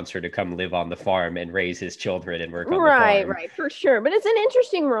career. He wants her to come live on the farm and raise his children and work on the right, farm. right, for sure. But it's an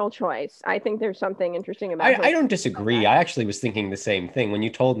interesting role choice. I think there's something interesting about her. I don't disagree. I actually was thinking the same thing when you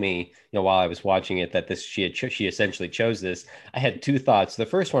told me, while I was watching it, that this she essentially chose this. I had two thoughts. The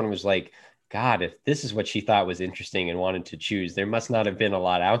first one was like, God, if this is what she thought was interesting and wanted to choose, there must not have been a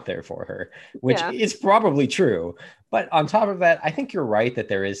lot out there for her, which Yeah. is probably true. But on top of that, I think you're right that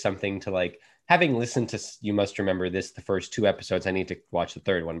there is something to like having listened to You Must Remember This, the first two episodes. I need to watch the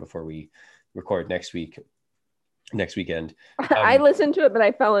third one before we record next weekend. I listened to it, but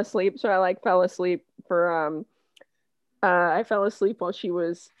I fell asleep. So I like fell asleep for I fell asleep while she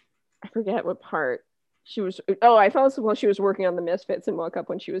was I forget what part she was I fell asleep while she was working on the Misfits and woke up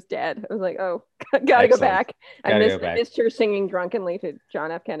when she was dead. I was like, oh, gotta go Excellent. back. Gotta go I back. missed her singing drunkenly to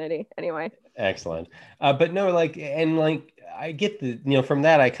John F. Kennedy. Anyway. Excellent. But no, like, and like, I get from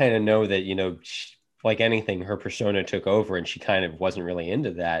that, I kind of know that, like anything, her persona took over and she kind of wasn't really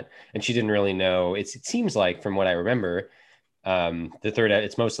into that. And she didn't really know. It seems like, from what I remember,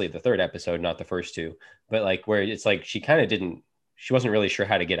 it's mostly the third episode, not the first two, but like, where it's like she wasn't really sure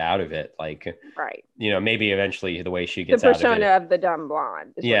how to get out of it. Like, Right. maybe eventually the way she The gets out of persona it. of the dumb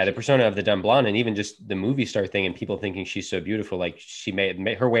blonde is Yeah, what the she persona of the dumb blonde, and even just the movie star thing, and people thinking she's so beautiful. Like she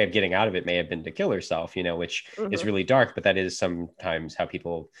her way of getting out of it may have been to kill herself, which is mm-hmm. really dark. But that is sometimes how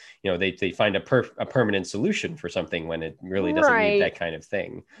people, they find a permanent solution for something when it really doesn't need Right. that kind of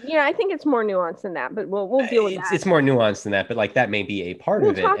thing. Yeah, I think it's more nuanced than that, but we'll deal with that. It's more nuanced than that, but like that may be a part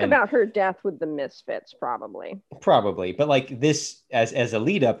We'll of it, talk and about her death with the Misfits, probably. probably. But like this, as a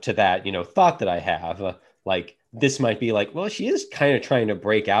lead up to that, thought that I have, like this might be like, well, she is kind of trying to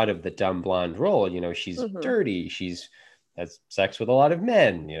break out of the dumb blonde role. She's Mm-hmm. dirty. She's has sex with a lot of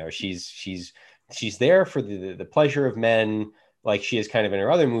men. She's there for the pleasure of men, like she is kind of in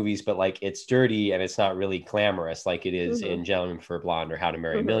her other movies, but like it's dirty and it's not really glamorous like it is Mm-hmm. in Gentleman for a Blonde or How to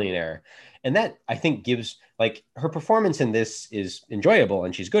Marry a Mm-hmm. Millionaire. And that I think gives like her performance in this is enjoyable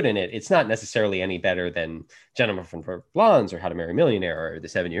and she's good in it. It's not necessarily any better than Gentleman for Blondes or How to Marry a Millionaire or The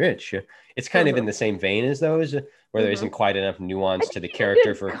 7 Year Itch. It's kind of Mm-hmm. in the same vein as those, where there Mm-hmm. isn't quite enough I nuance to think the she's a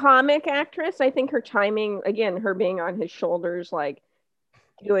character good for. comic actress. I think her timing, again, her being on his shoulders, like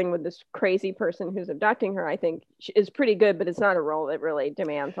dealing with this crazy person who's abducting her, I think is pretty good, but it's not a role that really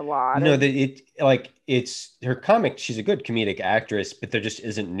demands a lot No, of. that it's her comic. She's a good comedic actress, but there just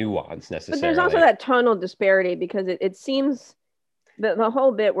isn't nuance But there's also necessarily. that tonal disparity because it seems the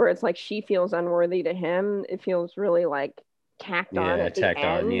whole bit where it's like she feels unworthy to him, it feels really like tacked on Yeah, at the tacked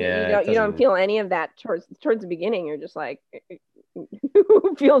on. end. Yeah, it You don't doesn't. feel any of that towards the beginning. You're just like,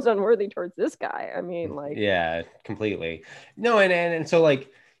 who feels unworthy towards this guy? I mean, like, Yeah, completely. No, and so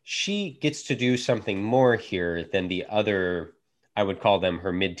like she gets to do something more here than the other. I would call them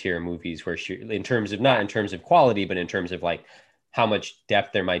her mid-tier movies, where she, in terms of not yeah. in terms of quality, but in terms of like how much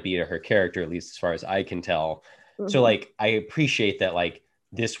depth there might be to her character, at least as far as I can tell. So Mm-hmm. like I appreciate that like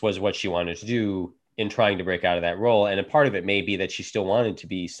this was what she wanted to do in trying to break out of that role, and a part of it may be that she still wanted to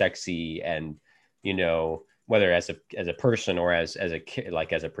be sexy and you know whether as a person or as a kid,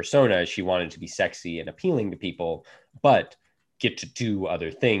 like as a persona, she wanted to be sexy and appealing to people, but get to do other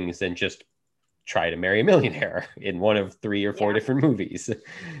things than just try to marry a millionaire in one of 3 or 4 Yeah. different movies,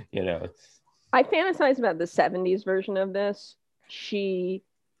 you know. I fantasize about the 70s version of this. She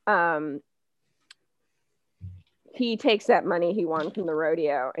um he takes that money he won from the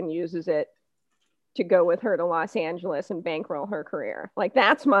rodeo and uses it to go with her to Los Angeles and bankroll her career. Like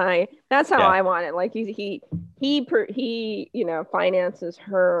that's how Yeah. I want it. Like he finances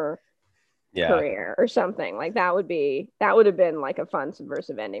her Yeah. career or something. Like that would have been like a fun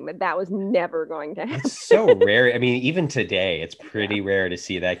subversive ending, but that was never going to It's happen. so rare. I mean, even today, it's Yeah. pretty rare to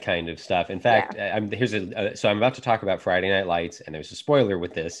see that kind of stuff. In Yeah. fact, so I'm about to talk about Friday Night Lights, and there's a spoiler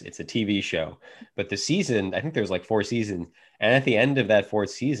with this. It's a TV show, but the season, I think there's like 4 seasons, and at the end of that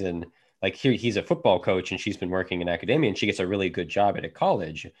fourth season, like he's a football coach, and she's been working in academia, and she gets a really good job at a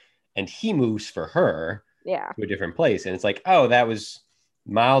college, and he moves for her Yeah. to a different place, and it's like, oh, that was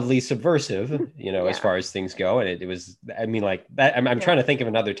mildly subversive, as Yeah. far as things go. And it was, I mean, like that, I'm Yeah. trying to think of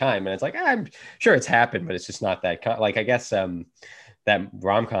another time, and it's like, I'm sure it's happened, but it's just not that, like, I guess, that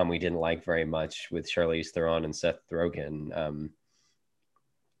rom-com we didn't like very much with Charlize Theron and Seth Rogen.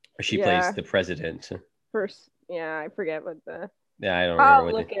 She plays Yeah. the president. First, yeah, I forget what the Yeah, I don't remember I'll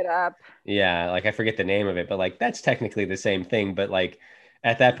what look it up. yeah, like I forget the name of it, but like that's technically the same thing. But like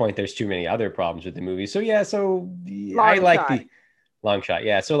at that point, there's too many other problems with the movie. So yeah, I Long like shot. the long shot.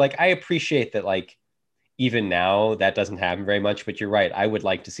 Yeah. So like I appreciate that, like, even now that doesn't happen very much, but you're right. I would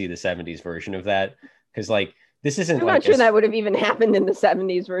like to see the 70s version of that, because like this isn't I'm not like sure as that would have even happened in the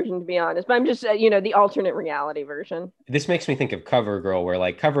 70s version, to be honest, but I'm just, the alternate reality version. this makes me think of CoverGirl, where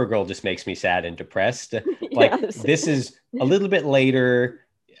like CoverGirl just makes me sad and depressed. Like Yes. this is a little bit later,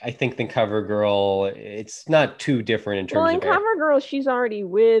 I think, than CoverGirl. It's not too different in Well, terms in of CoverGirl, she's already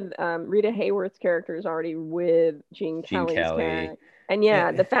with Rita Hayworth's character is already with Gene Gene Kelly's Kelly. character. And yeah,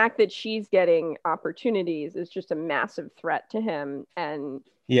 Eh, the fact that she's getting opportunities is just a massive threat to him. And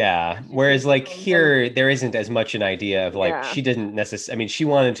Yeah. she's Whereas like making him, here, there isn't as much an idea of like yeah. she didn't necessarily. I mean, she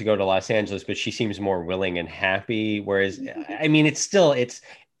wanted to go to Los Angeles, but she seems more willing and happy. Whereas, I mean, it's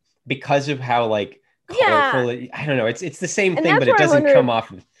because of how like Yeah. colorful. I don't know. It's the same And thing, that's but it where I doesn't wonder if come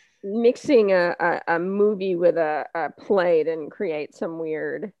off. mixing a movie with a play didn't create some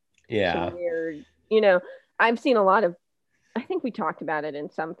Yeah. weird, I've seen a lot of, I think we talked about it in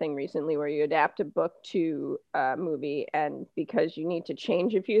something recently where you adapt a book to a movie, and because you need to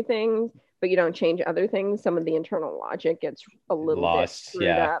change a few things, but you don't change other things, some of the internal logic gets a little bit Lost. screwed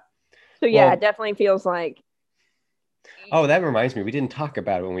Yeah. up. So yeah, it Well, definitely feels like, oh, that reminds me. We didn't talk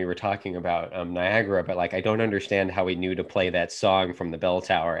about it when we were talking about Niagara, but like I don't understand how he knew to play that song from the bell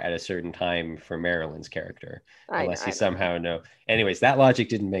tower at a certain time for Marilyn's character, unless he I don't know. somehow know. Anyways, that logic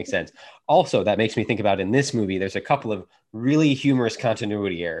didn't make sense. Also, that makes me think about in this movie, there's a couple of really humorous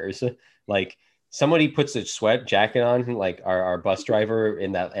continuity errors. Like somebody puts a sweat jacket on, like our bus driver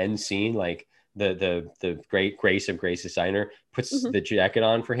in that end scene, like the great Grace of Grace's Diner puts Mhm. the jacket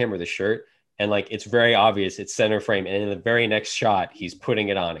on for him, or the shirt, and like it's very obvious it's center frame, and in the very next shot he's putting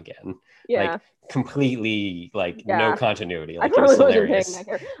it on again, Yeah, like completely, like no yeah. continuity. I Like it was probably wasn't paying hilarious. that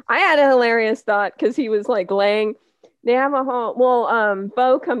care. I had a hilarious thought because he was like laying. They have a whole. Well,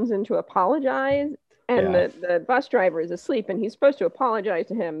 Bo comes in to apologize, and Yeah. the bus driver is asleep, and he's supposed to apologize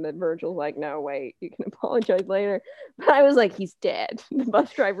to him. But Virgil's like, "No, wait, you can apologize later." But I was like, "He's dead. The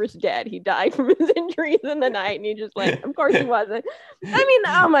bus driver's dead. He died from his injuries in the night." And he just like, "Of course he wasn't." I mean,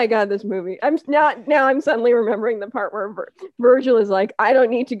 oh my god, this movie. I'm not now. I'm suddenly remembering the part where Virgil is like, "I don't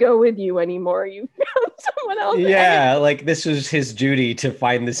need to go with you anymore. You found someone else," and Yeah, like this was his duty to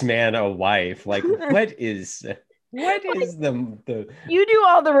find this man a wife. Like it's what like is the you do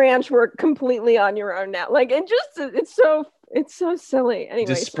all the ranch work completely on your own now. Like it's so silly. just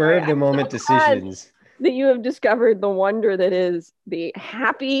Anyway, spur sorry. of the I'm moment so glad decisions? that you have discovered the wonder that is the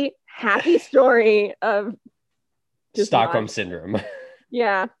happy story of just Stockholm logic. syndrome.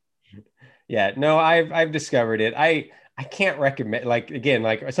 Yeah. Yeah, no, I've discovered it. I can't recommend, like, again,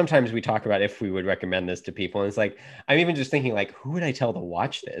 like sometimes we talk about if we would recommend this to people, and it's like I'm even just thinking like who would I tell to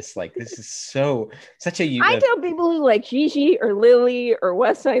watch this? Like this is such I a tell people who like Gigi or Lily or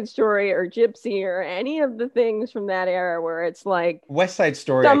West Side Story or Gypsy or any of the things from that era where it's like West Side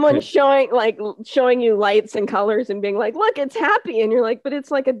Story. I someone could showing you lights and colors and being like, look, it's happy, and you're like, but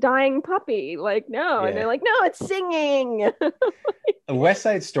it's like a dying puppy, like no, and yeah. they're like, no, it's singing. West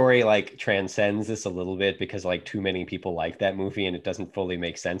Side Story like transcends this a little bit because like too many people like that movie and it doesn't fully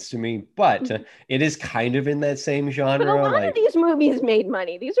make sense to me, but it is kind of in that same But a genre. lot of Like, these movies made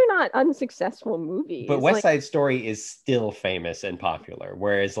money. These are not unsuccessful but movies. West Like, Side Story is still famous and popular,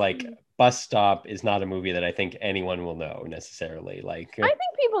 whereas like Bus Stop is not a movie that I think anyone will know necessarily. Like, I think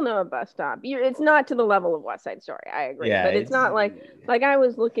people know a Bus Stop. It's not to the level of West Side Story. I agree, yeah, but it's it's not like I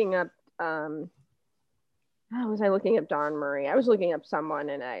was looking up. How was I looking up Don Murray? I was looking up someone,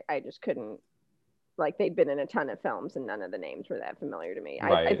 and I just couldn't. Like they'd been in a ton of films, and none of the names were that familiar to me. I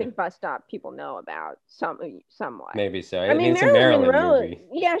right. think Bus Stop people know about somewhat. Maybe so. I I mean, mean, it's a Marilyn Maryland Monroe, movie.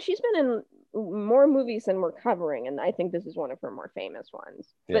 yeah, she's been in more movies than we're covering, and I think this is one of her more famous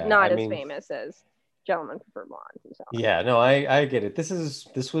ones, but Yeah, I not as mean, famous as Gentlemen Prefer Blondes and so on. yeah, no, I get it. This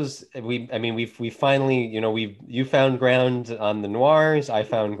was we. I mean, we finally, you found ground on the noirs. I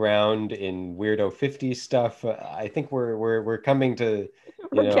found ground in weirdo 50s stuff. I think we're coming to, you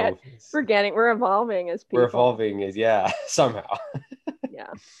We're get know, we're getting we're evolving as we're people. evolving is yeah somehow.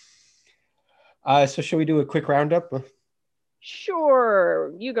 Yeah. So shall we do a quick roundup?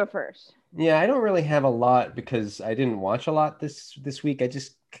 Sure, you go first. Yeah, I don't really have a lot because I didn't watch a lot this week. I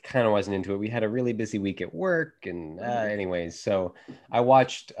just kind of wasn't into it. We had a really busy week at work, and Hmm. anyways, so I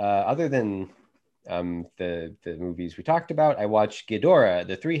watched other than the movies we talked about. I watched Ghidorah,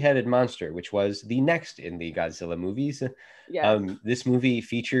 the three-headed monster, which was the next in the Godzilla movies. Yes. This movie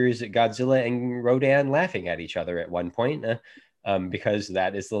features Godzilla and Rodan laughing at each other at one point, because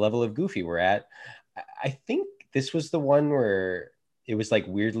that is the level of goofy we're at. I think this was the one where it was like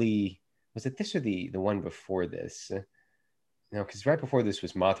weirdly. Was it this or the one before this? No, because right before this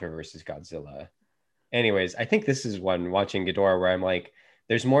was Mothra versus Godzilla. Anyways, I think this is one watching Ghidorah where I'm like,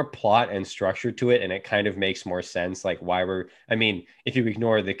 there's more plot and structure to it, and it kind of makes more sense. Like why we're, I mean, if you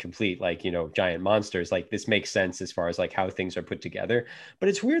ignore the complete like giant monsters, like this makes sense as far as like how things are put together. But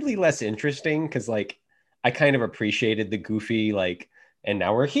it's weirdly less interesting because like I kind of appreciated the goofy like, and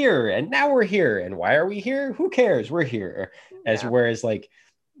now we're here, and now we're here, and why are we here? Who cares? We're here. As Yeah. whereas like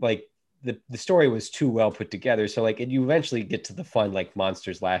the story was too well put together. So like you eventually get to the fun like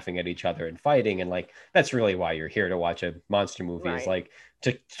monsters laughing at each other and fighting, and like that's really why you're here to watch a monster movie is Right. like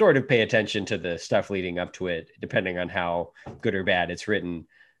to sort of pay attention to the stuff leading up to it, depending on how good or bad it's written.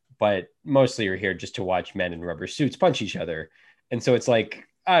 But mostly you're here just to watch men in rubber suits punch each other, and so it's like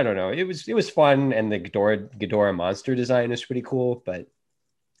I don't know. It was fun, and the Ghidorah monster design is pretty cool, but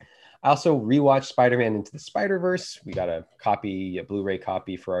I also rewatched Spider-Man Into the Spider-Verse. We got a copy, a Blu-ray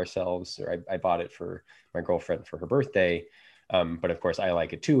copy for ourselves, or I bought it for my girlfriend for her birthday. But of course, I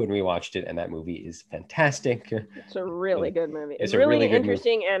like it too, and rewatched it, and that movie is fantastic. It's a really good movie. It's It's a really really good movie.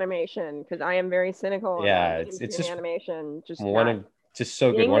 interesting animation because I am very cynical about Yeah, it's industry just animation just one not of just so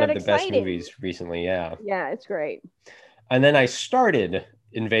good. being One that of the best exciting. movies recently. Yeah, Yeah, it's great. and then I started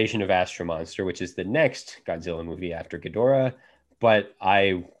Invasion of Astro Monster, which is the next Godzilla movie after Ghidorah, but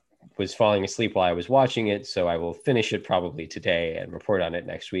I was falling asleep while I was watching it, so I will finish it probably today and report on it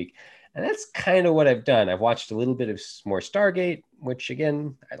next week. And that's kind of what I've done. I've watched a little bit of more Stargate, which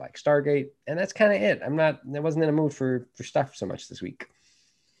again, I like Stargate, and that's kind of it. I wasn't in a mood for stuff so much this week.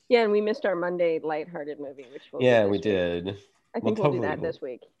 Yeah, and we missed our Monday lighthearted movie, which we'll do Yeah, we this week. did. I Well, think we'll do hopefully, that this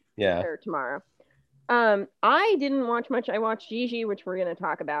week yeah. or tomorrow. I didn't watch much. I watched Gigi, which we're going to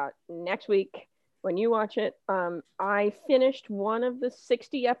talk about next week when you watch it. I finished one of the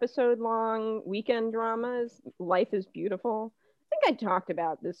 60 episode long weekend dramas, Life is Beautiful. I think I talked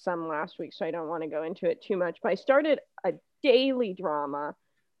about this some last week, so I don't want to go into it too much. But I started a daily drama,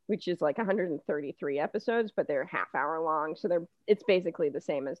 which is like 133 episodes, but they're half hour long. So it's basically the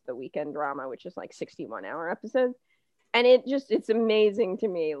same as the weekend drama, which is like 61-hour episodes. And it's amazing to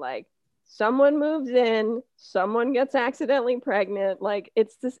me. Like someone moves in, someone gets accidentally pregnant. Like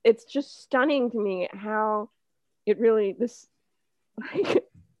it's just stunning to me how it really this like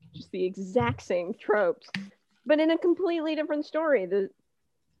just the exact same tropes, but in a completely different story. The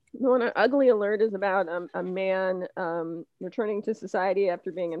one Ugly Alert is about a man returning to society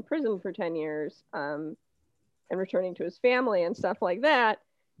after being in prison for 10 years and returning to his family and stuff like that.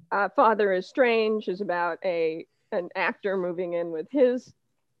 Father is Strange is about an actor moving in with his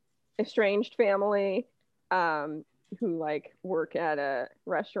estranged family who like work at a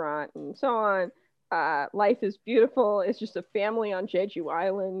restaurant and so on. Life is Beautiful. It's just a family on Jeju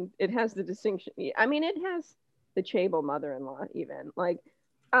Island. It has the distinction. I mean, it has the Chable mother-in-law even like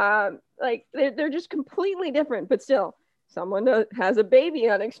they're just completely different, but still someone has a baby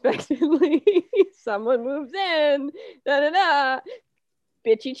unexpectedly. Someone moves in. Da da da.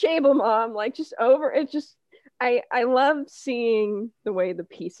 Bitchy Chable mom. Like just over. It's just I love seeing the way the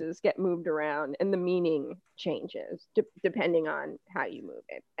pieces get moved around and the meaning changes depending on how you move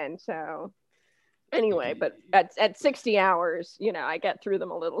it. And so anyway, but at 60 hours, I get through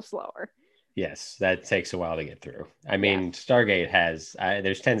them a little slower. Yes, that takes a while to get through. I Yes. mean, Stargate has,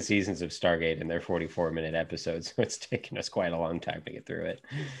 there's 10 seasons of Stargate and they're 44-minute episodes, so it's taken us quite a long time to get through it.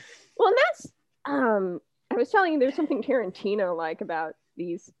 Well, and that's I was telling you there's something Tarantino like about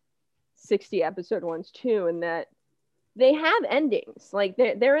these 60 episode ones too, and that they have endings. Like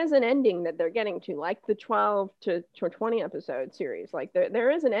there is an ending that they're getting to, like the 12 to 20 episode series. Like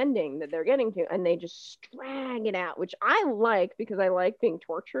there is an ending that they're getting to, and they just drag it out, which I like because I like being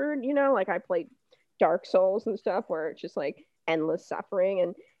tortured, you know, like I played Dark Souls and stuff where it's just like endless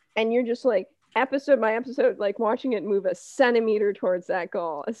suffering and you're just like episode by episode, like watching it move a centimeter towards that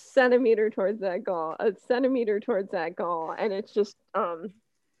goal, a centimeter towards that goal, a centimeter towards that goal. And it's just I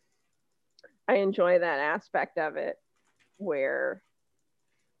enjoy that aspect of it where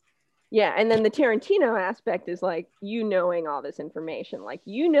yeah, and then the Tarantino aspect is like you knowing all this information. Like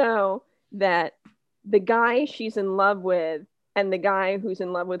you know that the guy she's in love with and the guy who's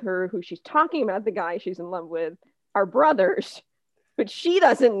in love with her, who she's talking about, the guy she's in love with, are brothers, but she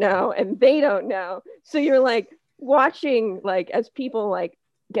doesn't know and they don't know. So you're like watching like as people like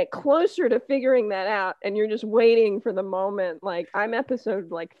get closer to figuring that out and you're just waiting for the moment. Like I'm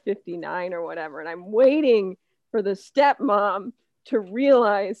episode like 59 or whatever, and I'm waiting for the stepmom to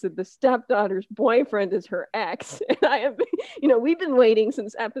realize that the stepdaughter's boyfriend is her ex. And I have, you know, we've been waiting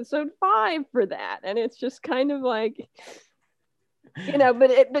since episode 5 for that. And it's just kind of like, you know,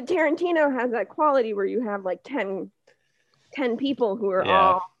 but Tarantino has that quality where you have like 10 people who are Yeah.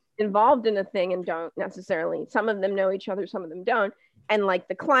 all involved in a thing and don't necessarily, some of them know each other, some of them don't. And like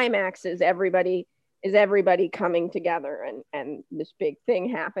the climax is everybody coming together and this big thing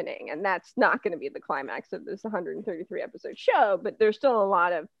happening, and that's not going to be the climax of this 133 episode show, but there's still a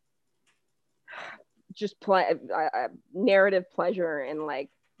lot of just narrative pleasure in like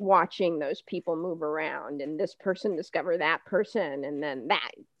watching those people move around and this person discover that person and then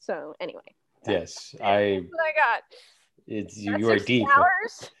that. So anyway, Yes, that's what I got. it's That's you are 60 deep,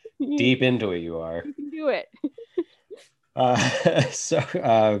 hours. deep into it. You are. You can do it. Uh, so,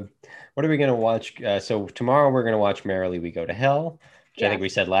 what are we gonna watch? So tomorrow we're gonna watch Merrily We Go to Hell, which I think Yes. we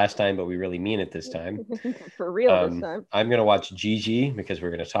said last time, but we really mean it this time. For real this time. I'm gonna watch Gigi because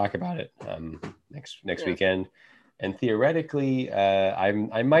we're gonna talk about it next Yeah. weekend, and theoretically,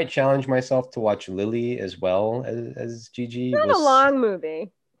 I might challenge myself to watch Lily as well as Gigi. Not a long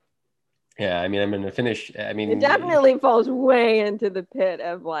movie. Yeah, I mean, I'm gonna finish. I It mean, definitely falls way into the pit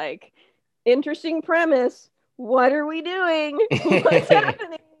of like interesting premise. What are we doing? What's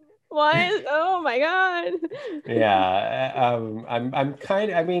happening? Why is oh my god. yeah, I'm kind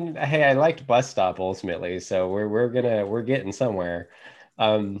of. I mean, hey, I liked Bus Stop ultimately, so we're getting somewhere.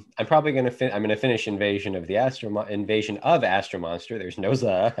 I'm probably I'm gonna finish Invasion of Astro Monster. There's no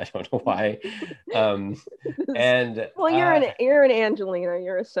the. I don't know why. Um, and Well, you're an Angelina,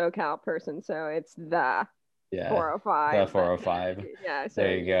 you're a SoCal person, so it's the yeah, the 405. But 405. yeah, so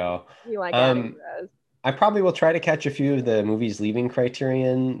There you go. you like adding Um, those. I probably will try to catch a few of the movies leaving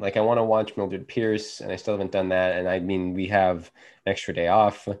Criterion. Like I want to watch Mildred Pierce, and I still haven't done that. And I mean, we have an extra day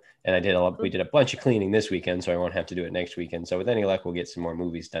off, and we did a bunch of cleaning this weekend, so I won't have to do it next weekend. So with any luck, we'll get some more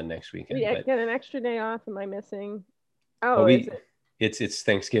movies done next We weekend. But get an extra day off. Am I missing? well, Oh, is it? it's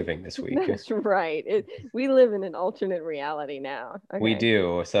Thanksgiving this week. That's right. We live in an alternate reality now. We Okay.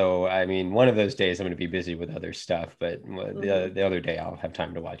 do. So I mean, one of those days I'm going to be busy with other stuff, but Mm-hmm. the other day I'll have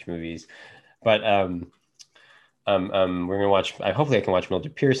time to watch movies. But we're gonna watch. Hopefully, I can watch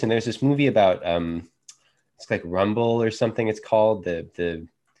Mildred Pierce. And there's this movie about it's like Rumble or something. It's called the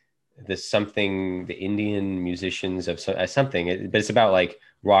something the Indian musicians of something. But it's about like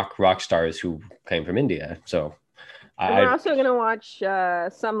rock stars who came from India. So And we're I also gonna watch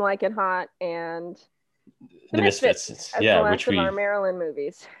Some Like It Hot and The the Misfits Misfits, as the yeah, last of our Maryland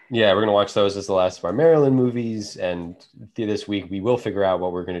movies. we're gonna watch those as the last of our Maryland movies. And this week we will figure out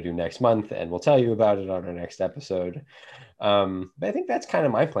what we're gonna do next month, and we'll tell you about it on our next episode. But I think that's kind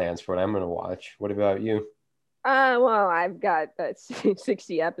of my plans for what I'm gonna watch. What about you? Well, I've got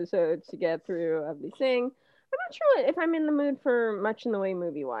 60 episodes to get through of the thing. I'm not sure if I'm in the mood for much in the way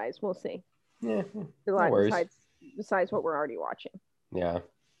movie wise. We'll see. Yeah, no worries. Besides what we're already watching. Yeah.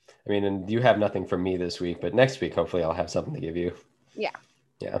 I mean, and you have nothing from me this week, but next week, hopefully, I'll have something to give you. Yeah.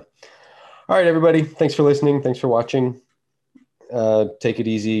 Yeah. All right, everybody. Thanks for listening. Thanks for watching. Take it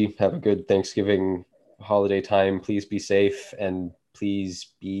easy. Have a good Thanksgiving holiday time. Please be safe, and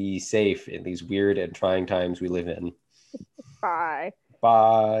please be safe in these weird and trying times we live in. Bye.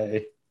 Bye.